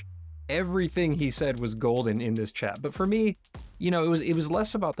much everything he said was golden in this chat. But for me, you know, it was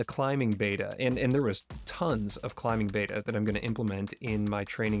less about the climbing beta, and there was tons of climbing beta that I'm going to implement in my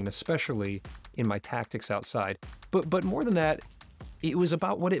training, and especially in my tactics outside. But more than that, it was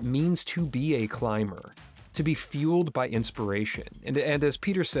about what it means to be a climber, to be fueled by inspiration, and as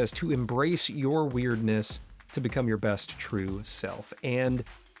Peter says, to embrace your weirdness to become your best true self. And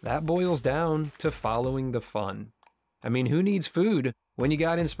that boils down to following the fun. I mean, who needs food when you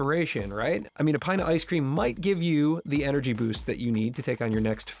got inspiration, right? I mean, a pint of ice cream might give you the energy boost that you need to take on your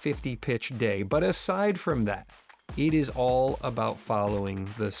next 50 pitch day. But aside from that, it is all about following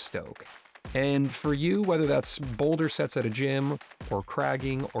the stoke. And for you, whether that's boulder sets at a gym or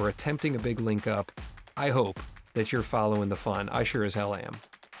cragging or attempting a big link up, I hope that you're following the fun. I sure as hell am.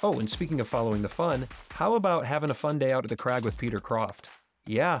 Oh, and speaking of following the fun, how about having a fun day out at the crag with Peter Croft?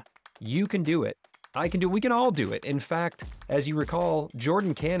 Yeah, you can do it. I can do it. We can all do it. In fact, as you recall,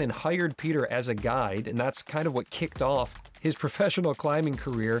 Jordan Cannon hired Peter as a guide, and that's kind of what kicked off his professional climbing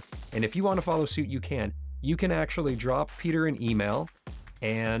career. And if you want to follow suit, you can. You can actually drop Peter an email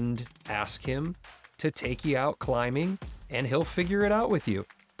and ask him to take you out climbing, and he'll figure it out with you.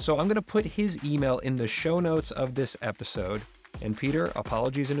 So I'm going to put his email in the show notes of this episode. And Peter,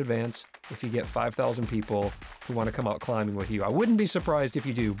 apologies in advance if you get 5,000 people who want to come out climbing with you. I wouldn't be surprised if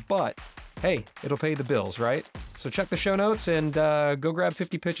you do, but hey, it'll pay the bills, right? So check the show notes and go grab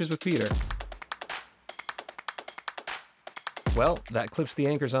 50 pitches with Peter. Well, that clips the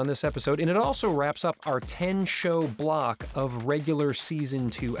anchors on this episode, and it also wraps up our 10-show block of regular Season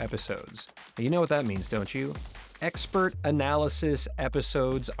 2 episodes. You know what that means, don't you? Expert analysis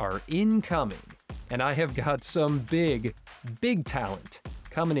episodes are incoming, and I have got some big talent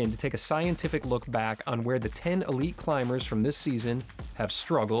coming in to take a scientific look back on where the 10 elite climbers from this season have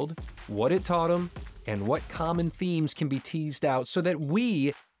struggled, what it taught them, and what common themes can be teased out so that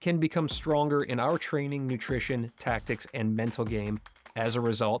we can become stronger in our training, nutrition, tactics, and mental game as a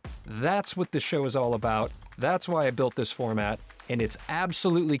result. That's what this show is all about. That's why I built this format, and it's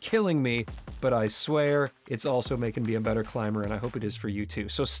absolutely killing me, but I swear it's also making me a better climber, and I hope it is for you too.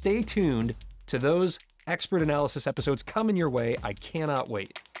 So stay tuned to those expert analysis episodes coming your way. I cannot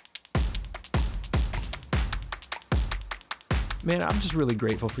wait. Man, I'm just really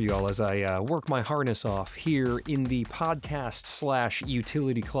grateful for you all as I work my harness off here in the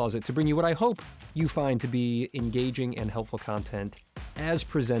podcast/utility closet to bring you what I hope you find to be engaging and helpful content as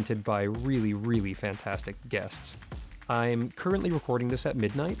presented by really, really fantastic guests. I'm currently recording this at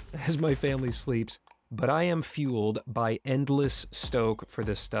midnight as my family sleeps, but I am fueled by endless stoke for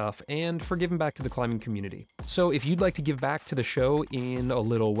this stuff and for giving back to the climbing community. So if you'd like to give back to the show in a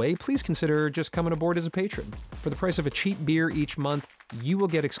little way, please consider just coming aboard as a patron. For the price of a cheap beer each month, you will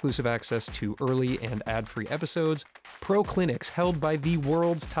get exclusive access to early and ad-free episodes, pro clinics held by the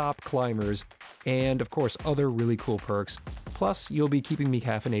world's top climbers, and of course other really cool perks. Plus, you'll be keeping me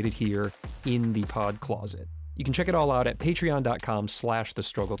caffeinated here in the pod closet. You can check it all out at patreon.com/The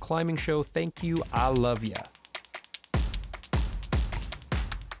Struggle Climbing Show. Thank you. I love ya.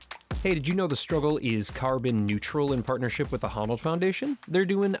 Hey, did you know The Struggle is carbon neutral in partnership with the Honnold Foundation? They're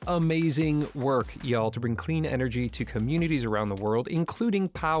doing amazing work, y'all, to bring clean energy to communities around the world, including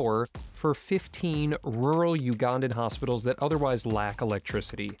power for 15 rural Ugandan hospitals that otherwise lack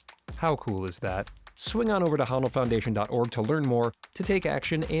electricity. How cool is that? Swing on over to honnoldfoundation.org to learn more, to take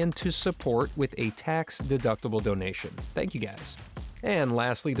action, and to support with a tax-deductible donation. Thank you, guys. And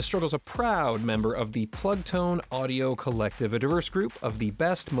lastly, The Struggle's a proud member of the Plugtone Audio Collective, a diverse group of the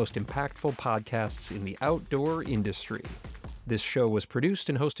best, most impactful podcasts in the outdoor industry. This show was produced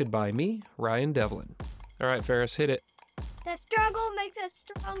and hosted by me, Ryan Devlin. All right, Ferris, hit it. The struggle makes us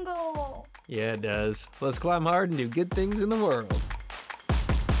stronger. Yeah, it does. Let's climb hard and do good things in the world.